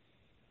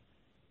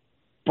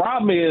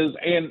 Problem is,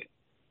 and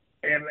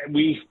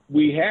we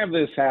have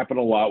this happen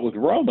a lot with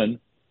Roman,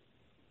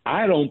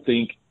 I don't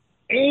think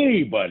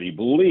anybody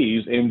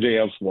believes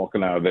MJF's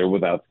walking out of there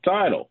without the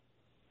title.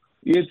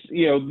 It's,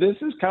 this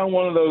is kind of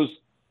one of those,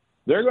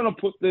 they're going to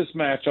put this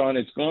match on.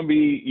 It's going to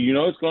be,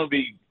 it's going to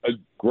be a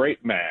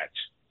great match.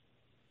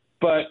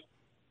 But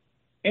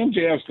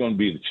MJF's going to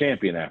be the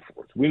champion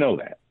afterwards. We know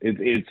that.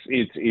 It's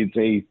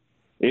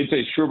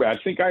a sure bet. I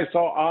think I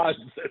saw odds,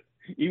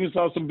 even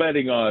saw some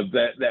betting odds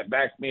that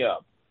backed me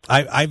up.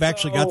 I've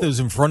actually got those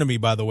in front of me,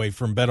 by the way,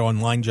 from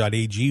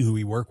BetOnline.ag, who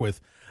we work with.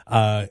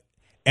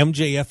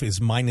 MJF is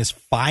minus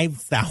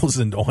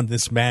 5,000 on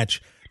this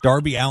match.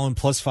 Darby Allin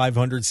plus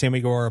 500,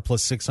 Sammy Guevara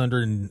plus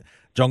 600, and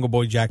Jungle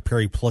Boy Jack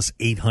Perry plus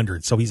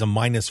 800. So he's a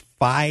minus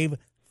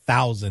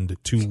 5,000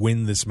 to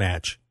win this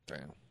match.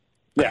 Damn.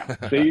 Yeah,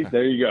 see,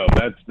 there you go.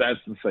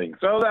 That's the thing.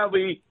 So that'll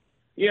be,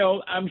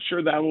 I'm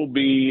sure that will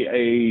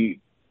be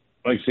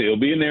like I say, it'll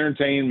be an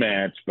entertaining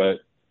match, but,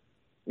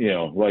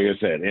 like I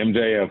said,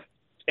 MJF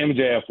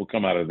will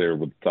come out of there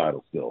with the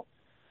title still.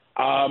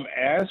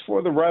 As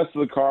for the rest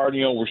of the card,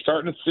 we're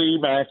starting to see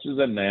matches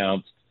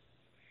announced.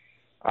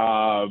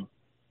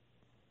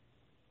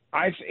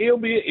 It'll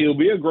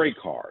be a great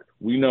card.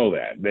 We know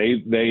that.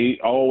 They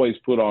always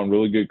put on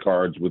really good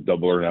cards with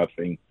Double or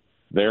Nothing.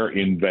 They're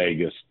in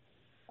Vegas.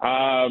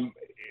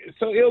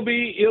 So it'll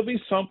be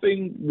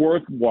something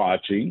worth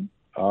watching.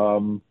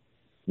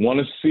 Want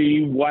to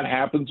see what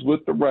happens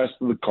with the rest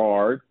of the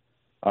card.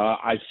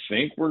 I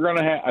think we're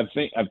gonna have. I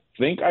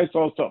think I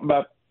saw something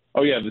about.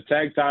 Oh yeah, the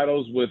tag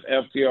titles with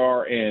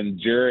FTR and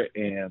Jarrett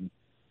and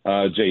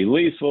Jay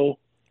Lethal,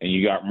 and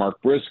you got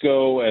Mark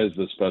Briscoe as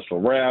the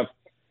special ref.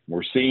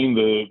 We're seeing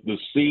the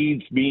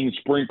seeds being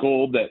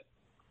sprinkled that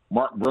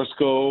Mark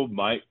Briscoe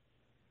might,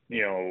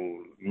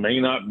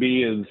 may not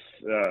be as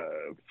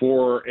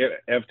for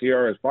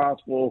FTR as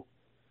possible.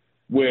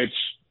 Which,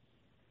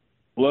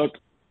 look,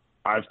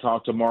 I've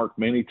talked to Mark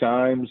many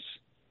times.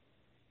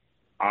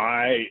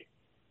 I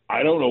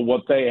don't know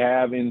what they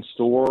have in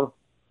store.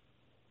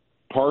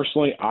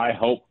 Personally, I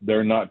hope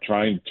they're not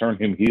trying to turn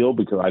him heel,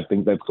 because I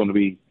think that's going to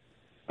be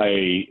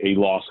a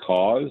lost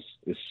cause,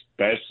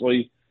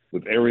 especially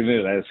with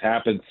everything that has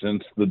happened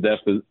since the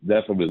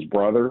death of his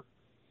brother.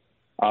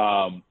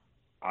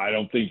 I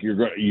don't think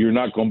you're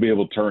not going to be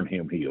able to turn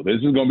him heel. This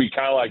is going to be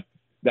kind of like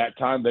that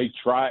time they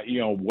tried,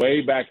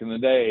 way back in the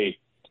day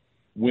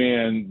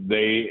when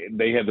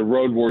they had the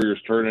Road Warriors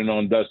turning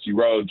on Dusty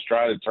Rhodes,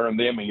 trying to turn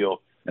them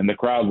heel, and the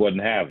crowd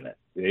wasn't having it.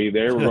 They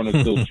were going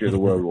to still cheer the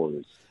Road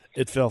Warriors.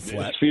 It fell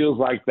flat. It feels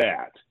like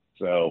that.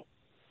 So,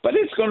 but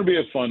it's going to be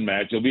a fun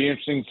match. It'll be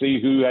interesting to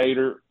see who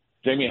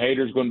Jamie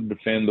Hayter's going to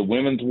defend the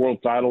women's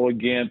world title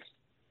against.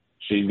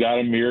 She's got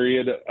a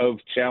myriad of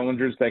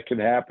challengers that could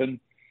happen.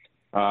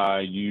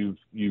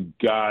 You've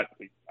got.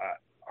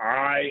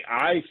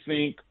 I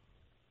think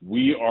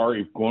we are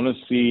going to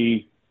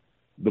see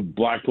the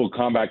Blackpool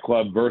Combat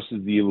Club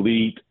versus the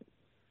Elite,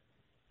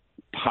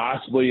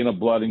 possibly in a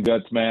blood and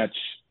guts match.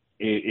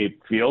 It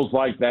feels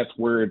like that's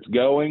where it's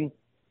going.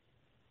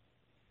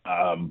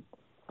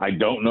 I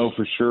don't know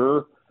for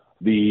sure.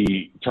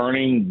 The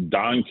turning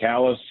Don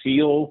Callis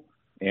heel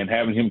and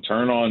having him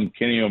turn on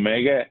Kenny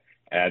Omega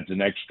adds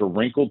an extra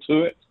wrinkle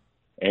to it.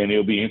 And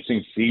it'll be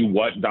interesting to see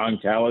what Don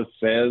Callis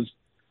says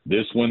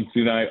this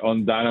Wednesday night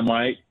on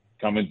Dynamite,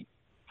 coming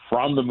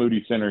from the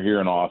Moody Center here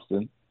in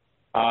Austin.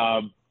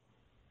 And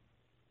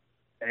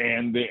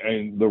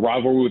the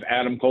rivalry with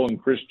Adam Cole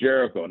and Chris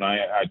Jericho. And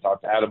I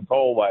talked to Adam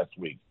Cole last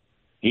week.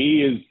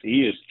 He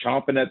is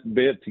chomping at the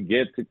bit to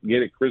get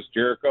at Chris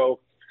Jericho.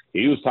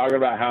 He was talking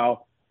about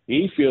how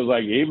he feels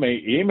like he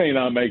may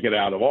not make it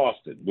out of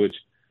Austin, which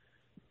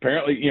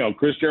apparently,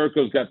 Chris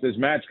Jericho's got this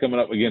match coming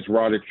up against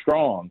Roderick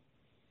Strong,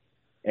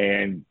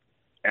 and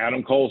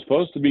Adam Cole's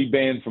supposed to be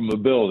banned from the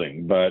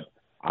building, but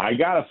I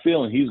got a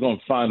feeling he's going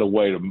to find a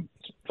way to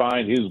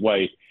find his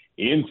way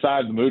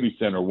inside the Moody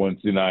Center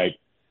Wednesday night,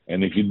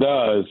 and if he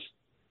does,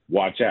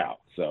 watch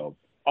out. So,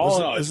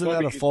 isn't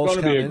that a false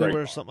count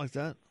anywhere or something like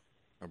that?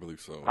 I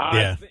believe so.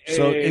 Yeah.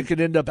 So it could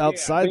end up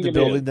outside the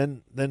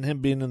building. Then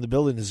him being in the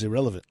building is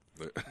irrelevant.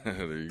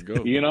 There you go.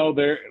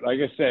 Like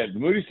I said, the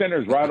Moody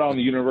Center is right on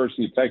the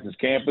University of Texas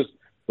campus,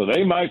 so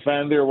they might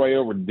find their way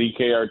over to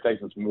DKR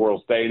Texas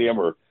Memorial Stadium,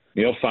 or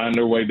find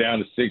their way down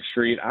to 6th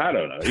Street. I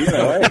don't know.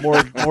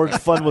 More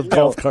fun with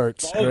golf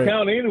carts. Ball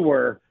count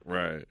anywhere.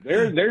 Right.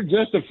 They're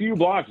just a few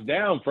blocks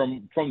down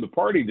from the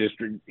party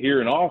district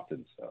here in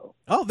Austin. So.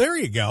 Oh, there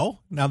you go.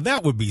 Now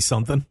that would be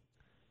something.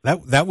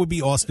 That would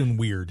be Austin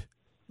weird.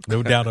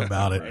 No doubt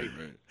about it. Right.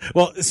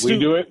 Well, Stu, we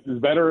do it as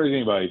better as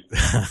anybody.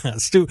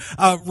 Stu,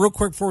 real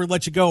quick before we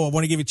let you go, I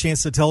want to give you a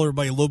chance to tell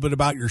everybody a little bit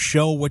about your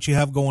show, what you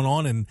have going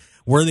on, and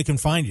where they can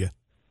find you.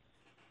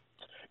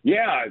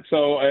 Yeah,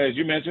 so as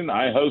you mentioned,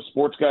 I host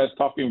Sports Guys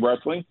Talking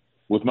Wrestling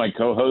with my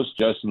co-host,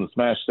 Justin the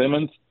Smash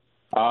Simmons.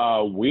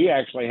 We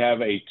actually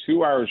have a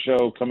 2-hour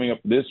show coming up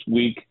this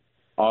week.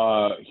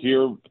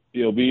 Here,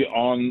 it'll be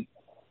on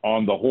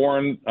the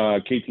Horn,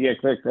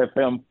 KTXX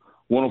FM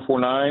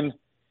 104.9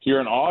 here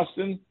in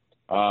Austin.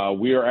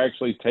 We are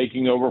actually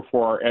taking over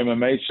for our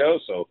MMA show,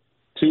 so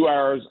 2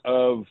 hours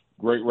of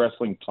great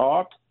wrestling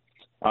talk.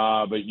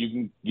 But you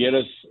can get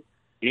us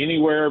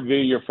anywhere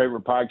via your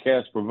favorite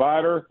podcast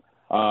provider.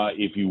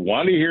 If you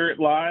want to hear it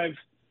live,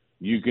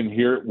 you can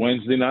hear it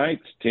Wednesday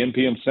nights, 10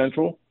 p.m.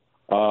 Central.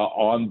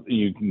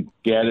 You can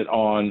get it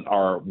on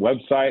our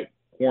website,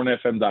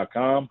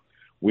 hornfm.com.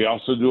 We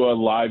also do a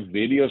live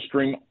video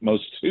stream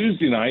most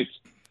Tuesday nights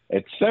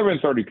at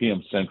 7:30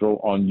 p.m. Central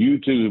on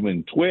YouTube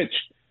and Twitch.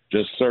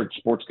 Just search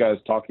Sports Guys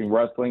Talking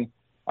Wrestling.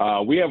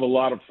 We have a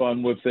lot of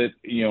fun with it,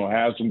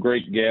 have some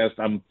great guests.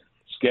 I'm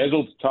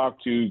scheduled to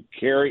talk to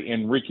Kerry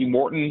and Ricky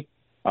Morton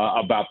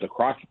about the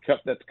Crockett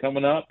Cup that's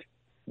coming up.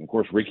 And of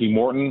course, Ricky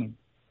Morton,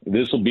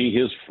 this will be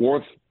his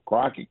 4th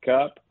Crockett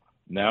Cup.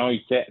 Now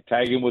he's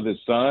tagging with his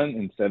son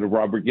instead of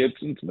Robert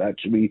Gibson, so that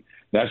should be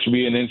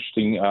an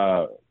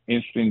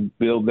interesting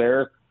build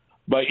there.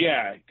 But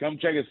yeah, come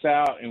check us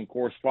out, and of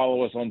course,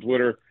 follow us on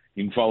Twitter.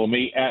 You can follow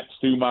me at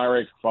Stu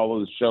Myrick. Follow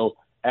the show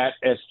at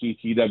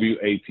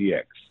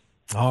SGTWATX.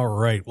 All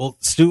right. Well,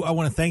 Stu, I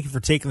want to thank you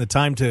for taking the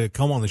time to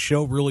come on the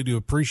show. Really do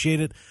appreciate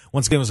it.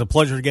 Once again, it was a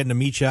pleasure getting to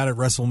meet you out at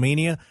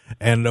WrestleMania,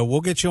 and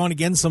we'll get you on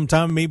again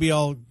sometime. Maybe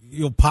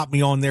you'll pop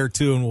me on there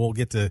too, and we'll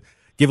get to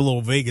give a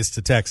little Vegas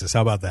to Texas.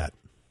 How about that?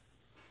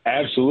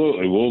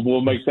 Absolutely.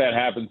 We'll make that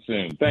happen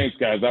soon. Thanks,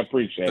 guys. I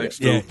appreciate it.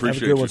 Stu. Appreciate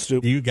have a good one,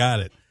 Stu. You got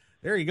it.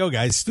 There you go,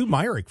 guys. Stu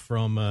Myrick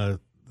from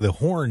the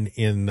Horn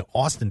in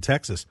Austin,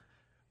 Texas.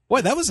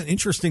 Boy, that was an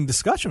interesting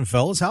discussion,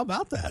 fellas. How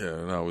about that?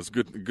 Yeah, no, it was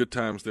good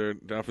times there.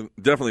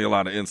 Definitely a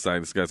lot of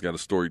insight. This guy's got a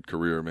storied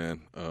career,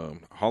 man.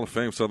 Hall of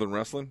Fame Southern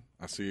Wrestling.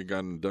 I see you got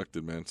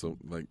inducted, man. So,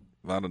 a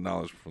lot of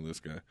knowledge from this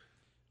guy.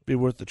 Be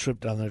worth the trip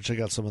down there to check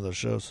out some of those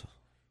shows.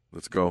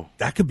 Let's go.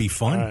 That could be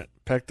fun. All right,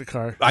 pack the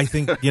car. I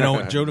think,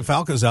 Joe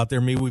DeFalco's out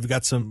there. Maybe we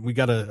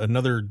got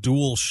another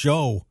dual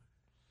show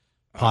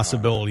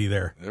possibility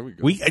there. There we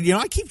go.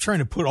 I keep trying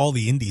to put all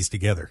the indies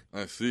together.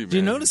 I see, man. Do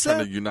you notice You're that?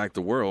 trying to unite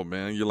the world,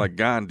 man. You're like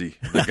Gandhi,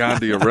 the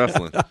Gandhi of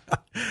wrestling.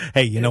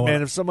 Hey, you know Man,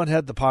 what? if someone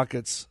had the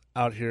pockets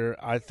out here,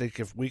 I think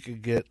if we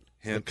could get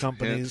the Hint,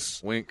 companies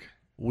hint, wink.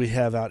 we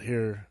have out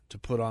here to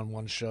put on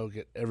one show,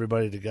 get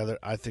everybody together,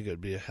 I think it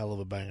would be a hell of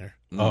a banger.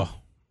 Oh,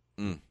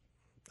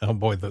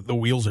 boy, the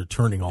wheels are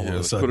turning all Yeah, of a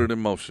let's sudden. put it in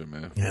motion,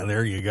 man. Yeah,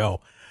 there you go.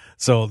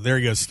 So there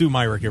you go, Stu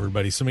Myrick,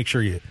 everybody. So make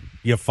sure you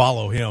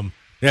follow him.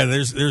 Yeah,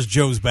 there's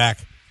Joe's back.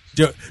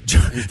 Joe,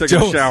 He's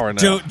taking a shower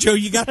now. Joe,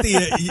 you got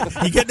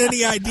you getting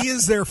any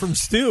ideas there from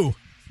Stu?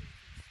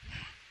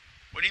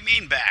 What do you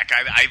mean back?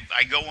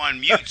 I go on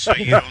mute so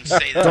you don't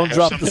say that. Don't I have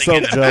drop the something soap,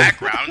 in the Joe.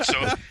 background, so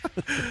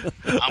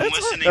I'm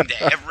listening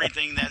to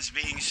everything that's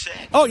being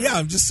said. Oh yeah,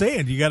 I'm just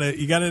saying. You got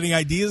any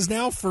ideas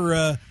now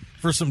for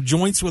some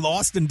joints with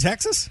Austin,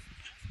 Texas?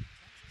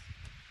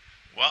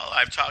 Well,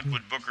 I've talked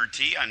with Booker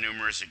T on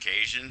numerous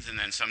occasions, and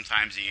then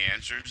sometimes he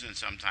answers, and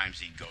sometimes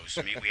he ghosts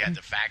me. We had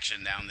the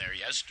faction down there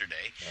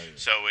yesterday,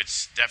 so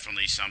it's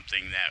definitely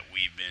something that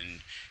we've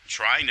been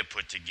trying to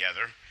put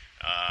together,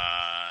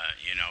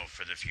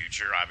 for the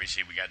future.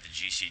 Obviously, we got the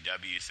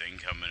GCW thing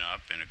coming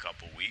up in a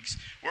couple weeks.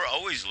 We're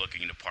always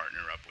looking to partner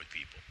up with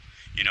people.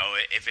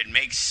 If it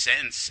makes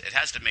sense, it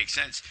has to make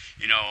sense.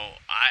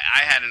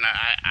 I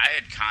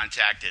had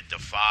contacted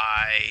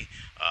Defy,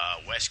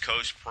 West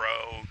Coast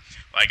Pro.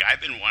 Like,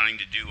 I've been wanting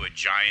to do a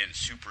giant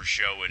super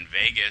show in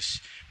Vegas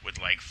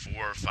with like 4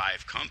 or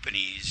 5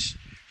 companies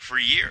for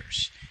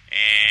years,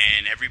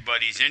 and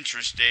everybody's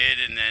interested.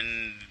 And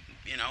then,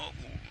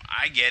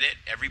 I get it.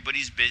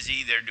 Everybody's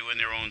busy. They're doing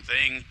their own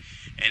thing,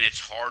 and it's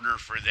harder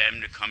for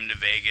them to come to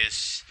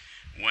Vegas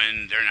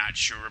when they're not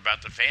sure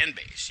about the fan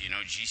base.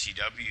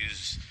 GCW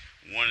is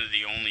one of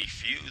the only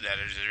few that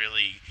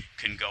really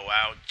can go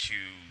out to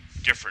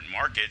different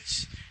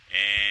markets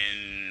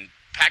and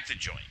pack the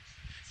joint.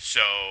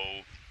 So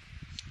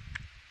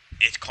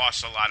it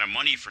costs a lot of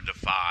money for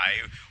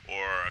Defy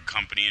or a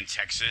company in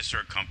Texas or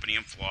a company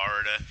in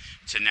Florida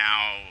to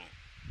now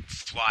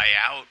fly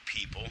out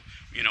people.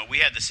 We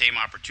had the same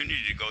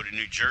opportunity to go to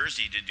New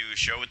Jersey to do a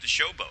show at the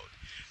Showboat,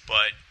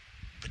 but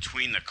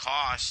between the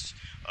costs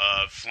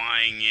of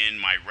flying in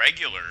my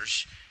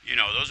regulars,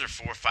 those are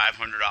 $400 or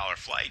 $500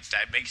 flights.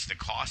 That makes the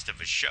cost of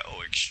a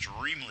show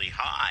extremely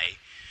high.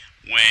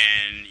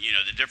 When,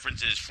 the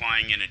difference is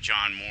flying in a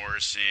John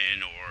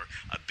Morrison or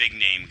a big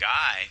name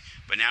guy,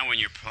 but now when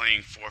you're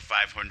paying $400 or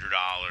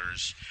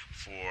 $500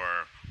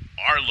 for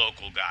our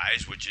local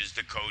guys, which is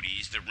the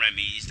Codys, the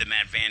Remys, the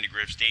Matt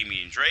Vandegriffs,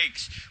 Damian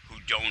Drakes, who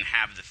don't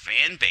have the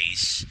fan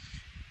base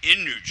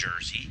in New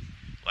Jersey,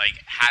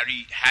 like, how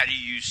do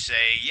you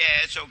say,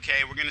 yeah, it's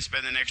okay, we're going to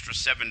spend an extra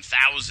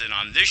 $7,000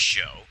 on this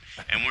show,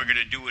 and we're going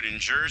to do it in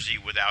Jersey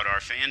without our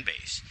fan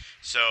base?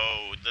 So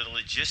the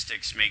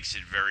logistics makes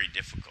it very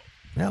difficult.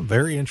 Yeah,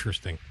 very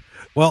interesting.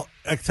 Well,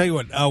 I tell you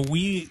what,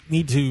 we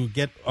need to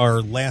get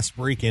our last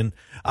break in,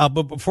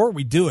 but before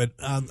we do it,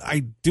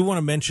 I do want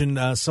to mention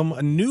a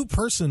new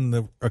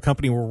person, a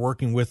company we're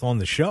working with on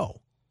the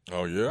show.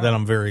 Oh yeah, that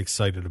I'm very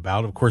excited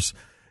about. Of course,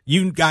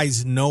 you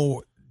guys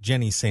know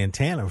Jenny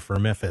Santana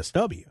from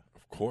FSW.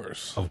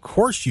 Of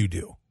course you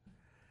do.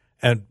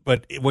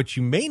 But what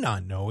you may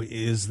not know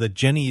is that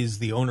Jenny is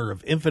the owner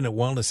of Infinite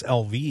Wellness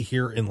LV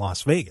here in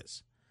Las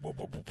Vegas.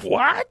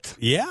 What?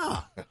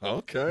 Yeah.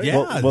 Okay.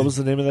 Yeah. What was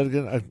the name of that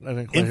again? I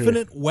didn't quite hear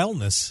Infinite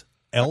Wellness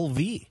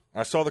LV.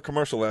 I saw the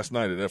commercial last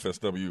night at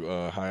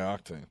FSW High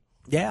Octane.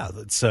 Yeah,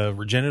 it's a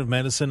regenerative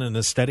medicine and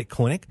aesthetic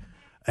clinic,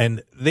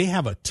 and they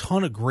have a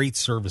ton of great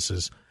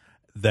services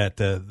that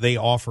they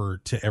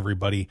offer to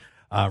everybody.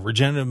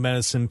 Regenerative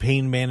medicine,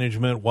 pain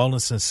management,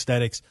 wellness, and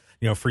aesthetics.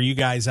 For you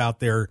guys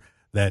out there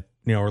that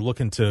are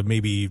looking to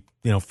maybe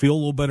feel a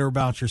little better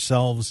about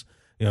yourselves,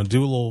 do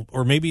a little,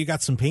 or maybe you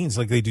got some pains,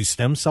 like they do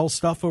stem cell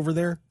stuff over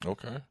there.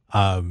 Okay.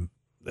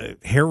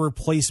 Hair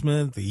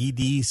replacement, the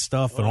ED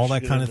stuff, and all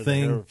that kind of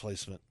thing. Hair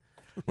replacement.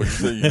 What you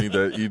say? You need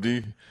that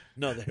ED?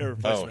 No, the hair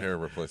replacement. Oh, hair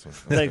replacement.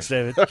 Thanks,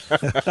 David.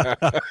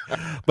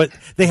 But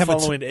they have the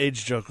following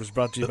age joke was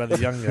brought to you by the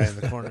young guy in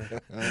the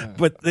corner.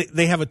 But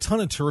they have a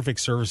ton of terrific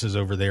services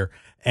over there,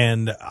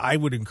 and I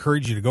would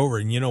encourage you to go over.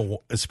 And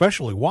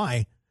especially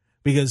why?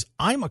 Because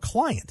I'm a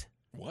client.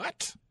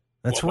 What?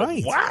 That's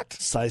right. What?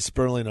 Cy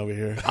Sperling over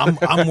here.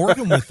 I'm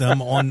working with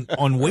them on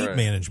weight Right.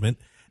 management,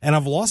 and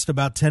I've lost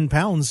about 10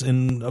 pounds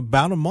in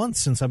about a month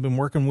since I've been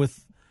working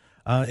with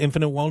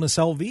Infinite Wellness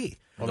LV.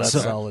 Well, that's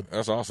solid.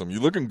 That's awesome. You're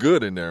looking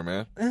good in there,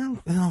 man.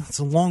 Well, it's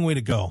a long way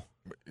to go.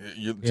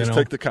 You just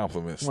take the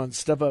compliments. Come on,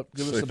 step up.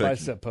 Give Say us a thank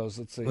bicep pose.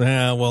 Let's see.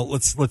 Well,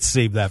 let's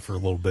save that for a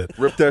little bit.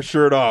 Rip that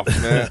shirt off,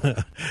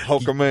 man.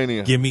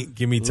 Hulkamania.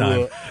 Give me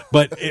time.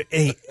 But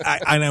hey,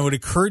 I would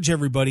encourage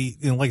everybody.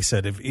 Like I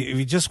said, if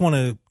you just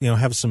want to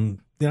have some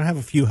have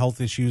a few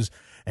health issues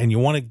and you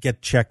want to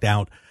get checked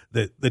out,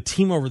 the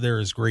team over there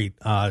is great.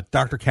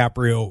 Dr.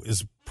 Caprio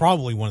is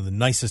probably one of the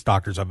nicest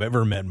doctors I've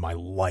ever met in my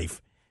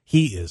life.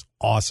 He is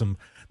awesome.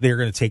 They're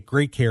going to take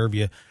great care of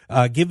you.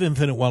 Give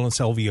Infinite Wellness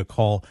LV a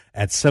call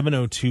at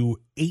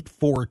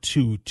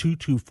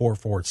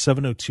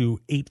 702-842-2244,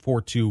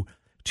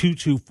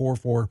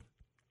 702-842-2244.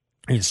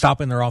 You can stop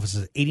in their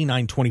offices at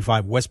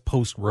 8925 West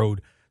Post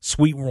Road,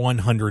 Suite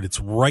 100. It's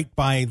right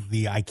by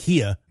the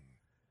IKEA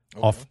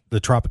off the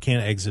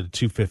Tropicana exit at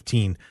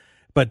 215.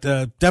 But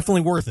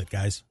definitely worth it,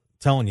 guys. I'm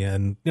telling you.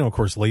 And, of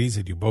course, ladies,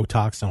 they do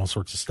Botox and all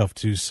sorts of stuff,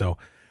 too. So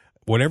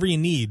whatever you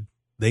need,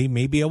 they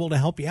may be able to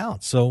help you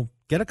out. So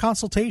get a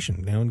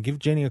consultation, and give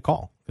Jenny a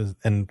call.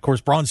 And, of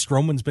course, Braun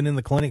Strowman's been in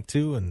the clinic,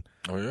 too, and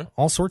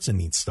all sorts of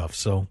neat stuff.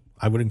 So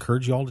I would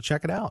encourage you all to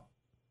check it out.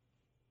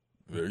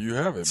 There you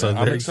have it. So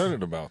I'm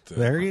excited about that.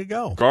 There you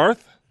go.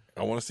 Garth,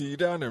 I want to see you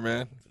down there,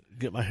 man.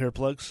 Get my hair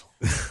plugs.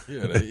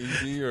 Yeah, the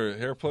ED or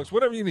hair plugs,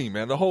 whatever you need,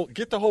 man.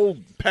 Get the whole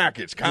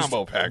package,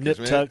 combo package, nip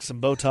man. tucks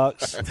and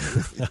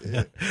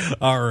Botox.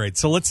 All right,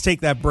 so let's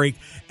take that break,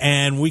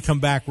 and when we come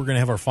back, we're going to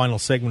have our final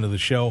segment of the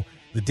show.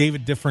 The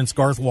David Difference,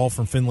 Garth Wall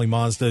from Findlay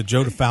Mazda,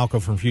 Joe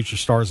DeFalco from Future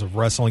Stars of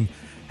Wrestling,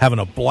 having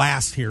a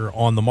blast here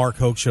on the Mark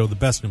Hoke Show, the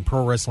best in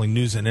pro wrestling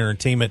news and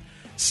entertainment.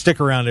 Stick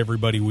around,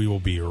 everybody. We will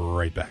be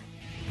right back.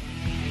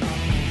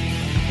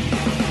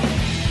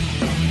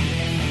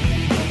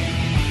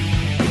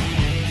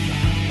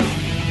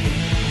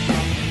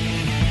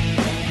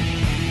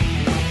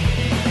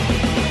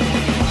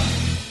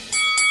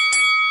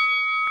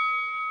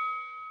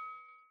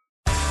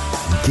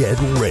 Get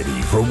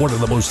ready for one of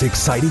the most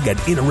exciting and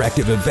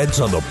interactive events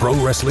on the pro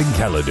wrestling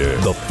calendar.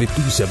 The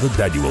 57th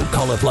Annual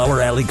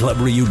Cauliflower Alley Club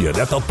Reunion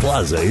at the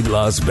Plaza in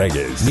Las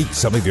Vegas. Meet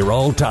some of your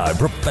all-time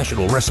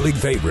professional wrestling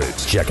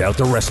favorites. Check out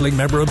the wrestling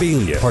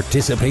memorabilia.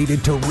 Participate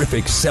in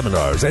terrific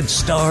seminars and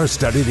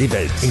star-studded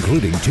events,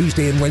 including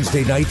Tuesday and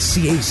Wednesday night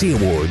CAC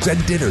Awards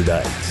and dinner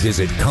nights.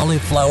 Visit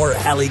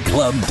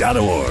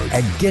caulifloweralleyclub.org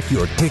and get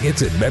your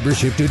tickets and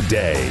membership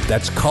today.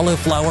 That's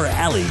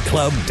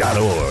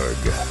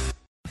caulifloweralleyclub.org.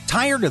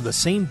 Tired of the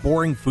same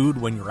boring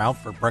food when you're out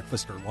for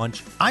breakfast or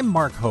lunch? I'm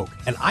Mark Hoke,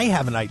 and I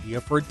have an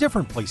idea for a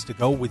different place to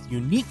go with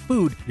unique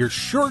food you're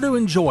sure to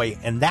enjoy,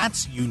 and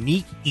that's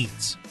Unique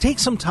Eats. Take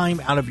some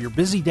time out of your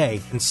busy day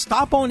and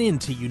stop on in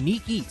to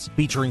Unique Eats,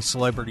 featuring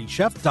celebrity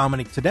chef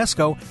Dominic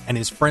Tedesco and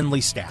his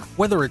friendly staff.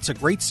 Whether it's a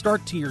great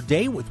start to your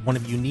day with one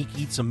of Unique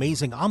Eats'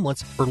 amazing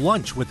omelets, or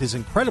lunch with his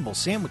incredible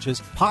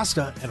sandwiches,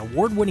 pasta, and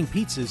award-winning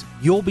pizzas,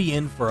 you'll be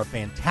in for a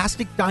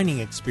fantastic dining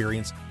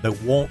experience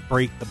that won't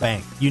break the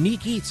bank.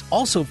 Unique Eats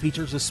also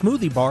features a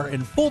smoothie bar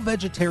and full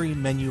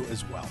vegetarian menu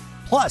as well.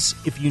 Plus,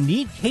 if you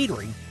need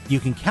catering, you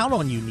can count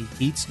on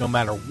Unique Eats no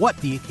matter what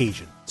the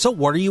occasion. So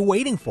what are you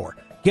waiting for?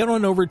 Get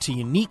on over to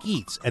Unique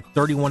Eats at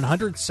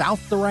 3100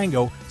 South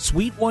Durango,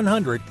 Suite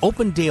 100,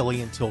 open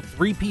daily until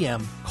 3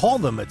 p.m. Call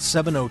them at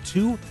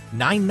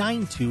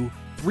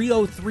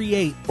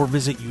 702-992-3038 or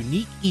visit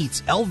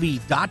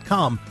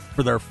UniqueEatsLV.com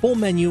for their full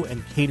menu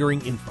and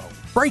catering info.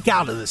 Break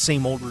out of the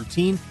same old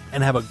routine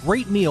and have a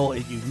great meal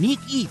at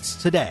Unique Eats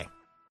today.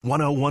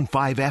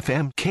 101.5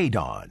 FM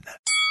KDON.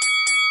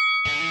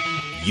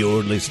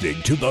 You're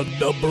listening to the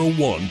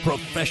 #1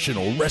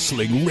 professional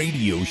wrestling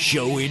radio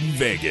show in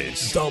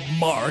Vegas, The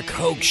Mark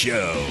Hoke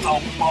Show.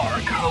 The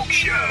Mark Hoke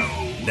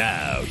Show.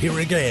 Now, here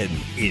again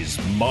is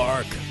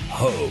Mark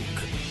Hoke.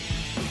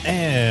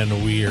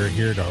 And we are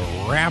here to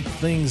wrap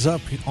things up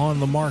on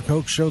the Mark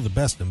Hoke Show, the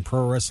best in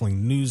pro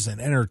wrestling news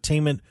and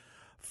entertainment.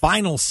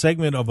 Final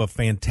segment of a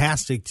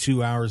fantastic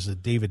 2 hours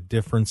of David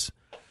Difference,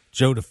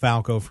 Joe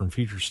DeFalco from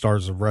Future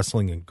Stars of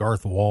Wrestling, and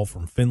Garth Wall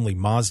from Findlay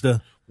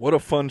Mazda. What a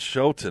fun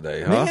show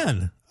today, huh?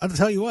 Man, I'll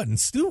tell you what, and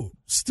Stu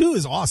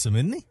is awesome,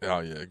 isn't he?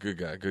 Oh, yeah, good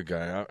guy.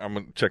 I'm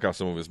going to check out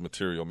some of his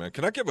material, man.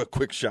 Can I give a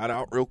quick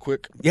shout-out real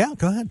quick? Yeah,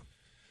 go ahead.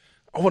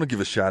 I want to give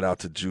a shout-out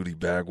to Judy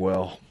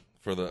Bagwell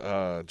for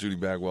the Judy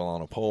Bagwell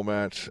on a pole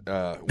match.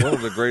 One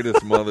of the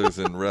greatest mothers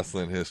in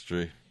wrestling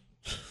history.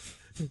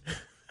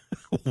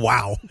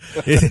 Wow.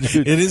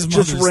 It is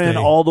just Mother's ran Day.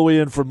 all the way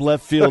in from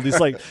left field. He's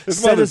like,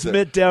 set his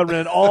mitt down,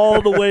 ran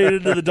all the way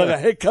into the dugout.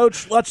 Hey,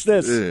 coach, watch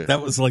this. Yeah.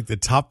 That was like the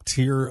top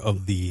tier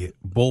of the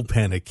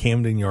bullpen at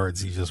Camden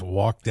Yards. He just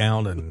walked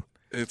down, and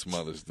It's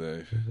Mother's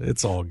Day.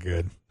 it's all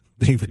good.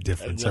 David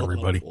Difference,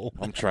 everybody.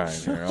 I'm trying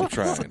here.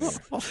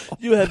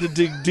 You had to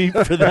dig deep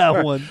for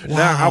that one.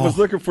 Now, I was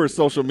looking for a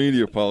social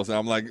media post.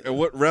 I'm like,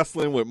 what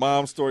wrestling with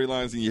mom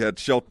storylines? And you had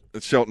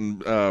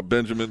Shelton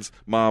Benjamin's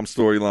mom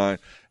storyline.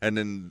 And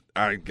then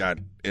I got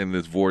in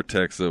this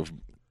vortex of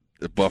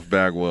Buff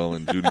Bagwell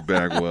and Judy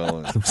Bagwell.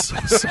 And I'm so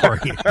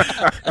sorry.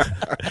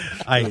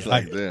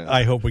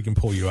 I hope we can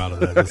pull you out of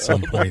that at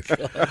some point.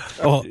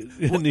 Oh,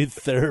 You need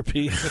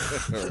therapy.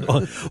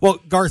 well,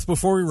 Garth,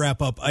 before we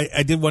wrap up,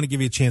 I did want to give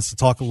you a chance to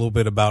talk a little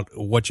bit about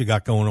what you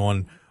got going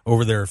on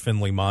over there at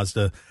Findlay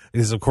Mazda.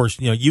 Because, of course,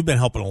 you've been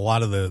helping a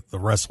lot of the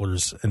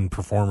wrestlers and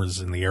performers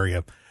in the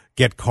area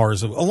get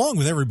cars, along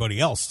with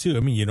everybody else, too. I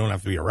mean, you don't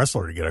have to be a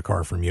wrestler to get a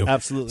car from you.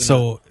 Absolutely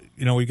So,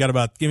 we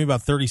got give me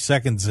about 30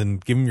 seconds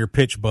and give them your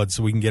pitch, bud,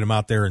 so we can get them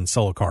out there and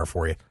sell a car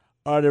for you.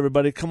 All right,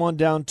 everybody, come on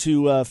down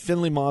to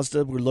Findlay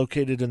Mazda. We're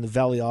located in the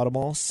Valley Auto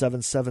Mall,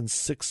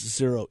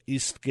 7760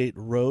 Eastgate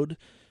Road,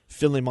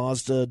 Finley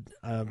Mazda,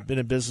 been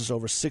in business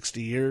over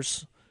 60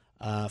 years.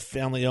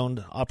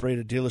 Family-owned,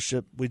 operated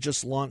dealership. We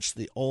just launched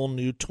the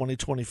all-new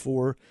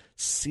 2024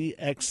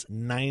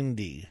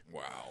 CX-90.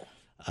 Wow.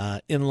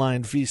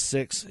 Inline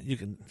V6. You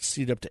can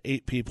seat up to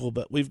 8 people,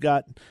 but we've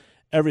got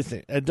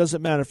everything. It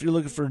doesn't matter if you're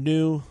looking for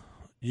new,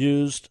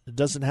 used. It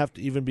doesn't have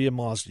to even be a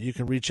Mazda. You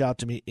can reach out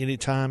to me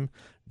anytime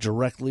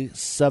directly,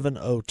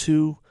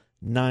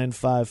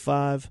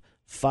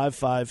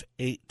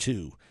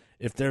 702-955-5582.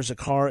 If there's a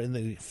car in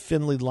the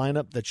Finley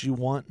lineup that you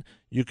want,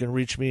 you can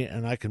reach me,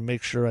 and I can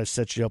make sure I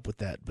set you up with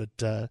that. But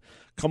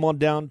come on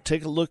down,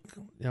 take a look,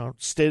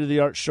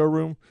 state-of-the-art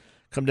showroom.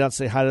 Come down,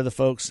 say hi to the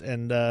folks,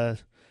 and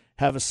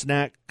have a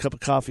snack, cup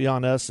of coffee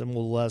on us, and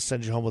we'll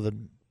send you home with a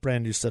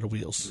brand-new set of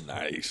wheels.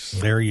 Nice.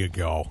 There you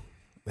go.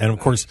 And, of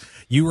course,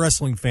 you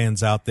wrestling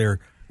fans out there,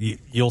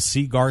 you'll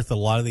see Garth at a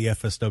lot of the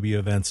FSW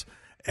events,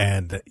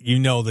 and you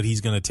know that he's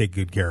going to take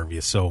good care of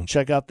you. So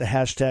check out the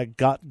hashtag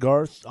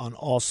 #GotGarth on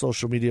all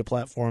social media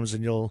platforms,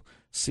 and you'll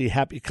see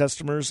happy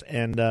customers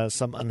and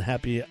some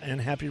unhappy and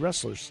happy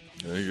wrestlers.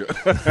 There you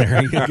go.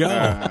 There you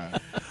go.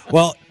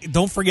 Well,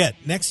 don't forget,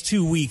 next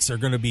 2 weeks are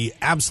going to be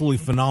absolutely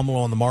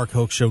phenomenal on the Mark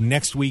Hoke Show.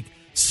 Next week,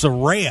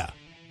 Saraya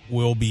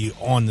will be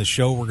on the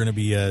show. We're going to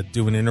be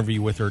doing an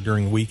interview with her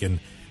during the week and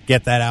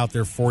get that out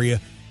there for you.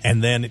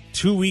 And then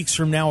 2 weeks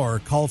from now, our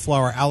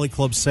Cauliflower Alley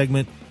Club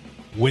segment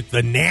with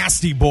the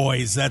Nasty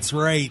Boys. That's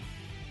right.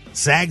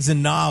 Sags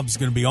and Knobs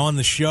going to be on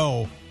the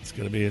show. It's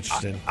going to be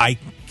interesting. I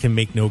can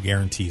make no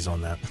guarantees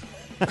on that.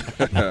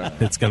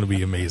 It's going to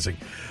be amazing.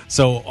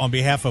 So on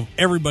behalf of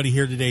everybody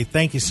here today,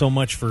 thank you so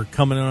much for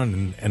coming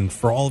on. And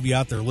for all of you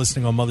out there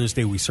listening on Mother's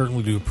Day, we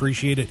certainly do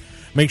appreciate it.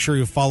 Make sure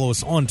you follow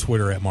us on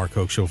Twitter at Mark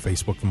Hoke Show,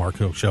 Facebook, The Mark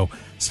Hoke Show.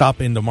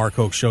 Stop into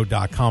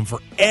markhokeshow.com for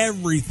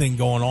everything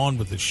going on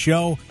with the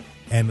show.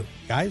 And,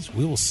 guys,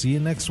 we will see you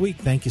next week.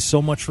 Thank you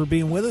so much for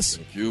being with us.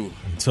 Thank you.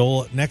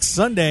 Until next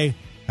Sunday,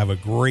 have a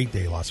great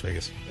day, Las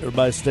Vegas.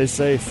 Everybody stay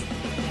safe.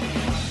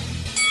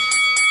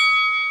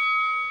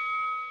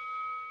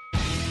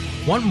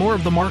 Want more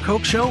of The Mark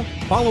Hoke Show?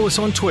 Follow us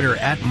on Twitter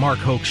at Mark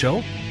Hoke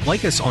Show,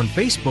 like us on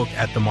Facebook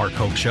at The Mark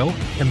Hoke Show,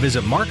 and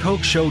visit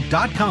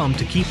markhokeshow.com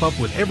to keep up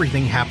with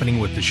everything happening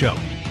with the show.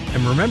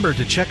 And remember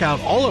to check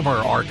out all of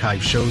our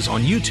archive shows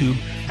on YouTube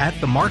at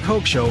The Mark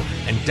Hoke Show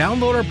and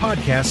download our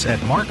podcasts at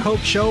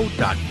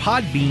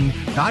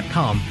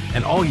markhokeshow.podbean.com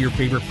and all your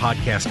favorite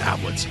podcast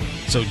outlets.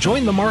 So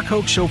join The Mark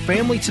Hoke Show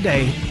family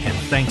today, and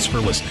thanks for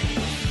listening.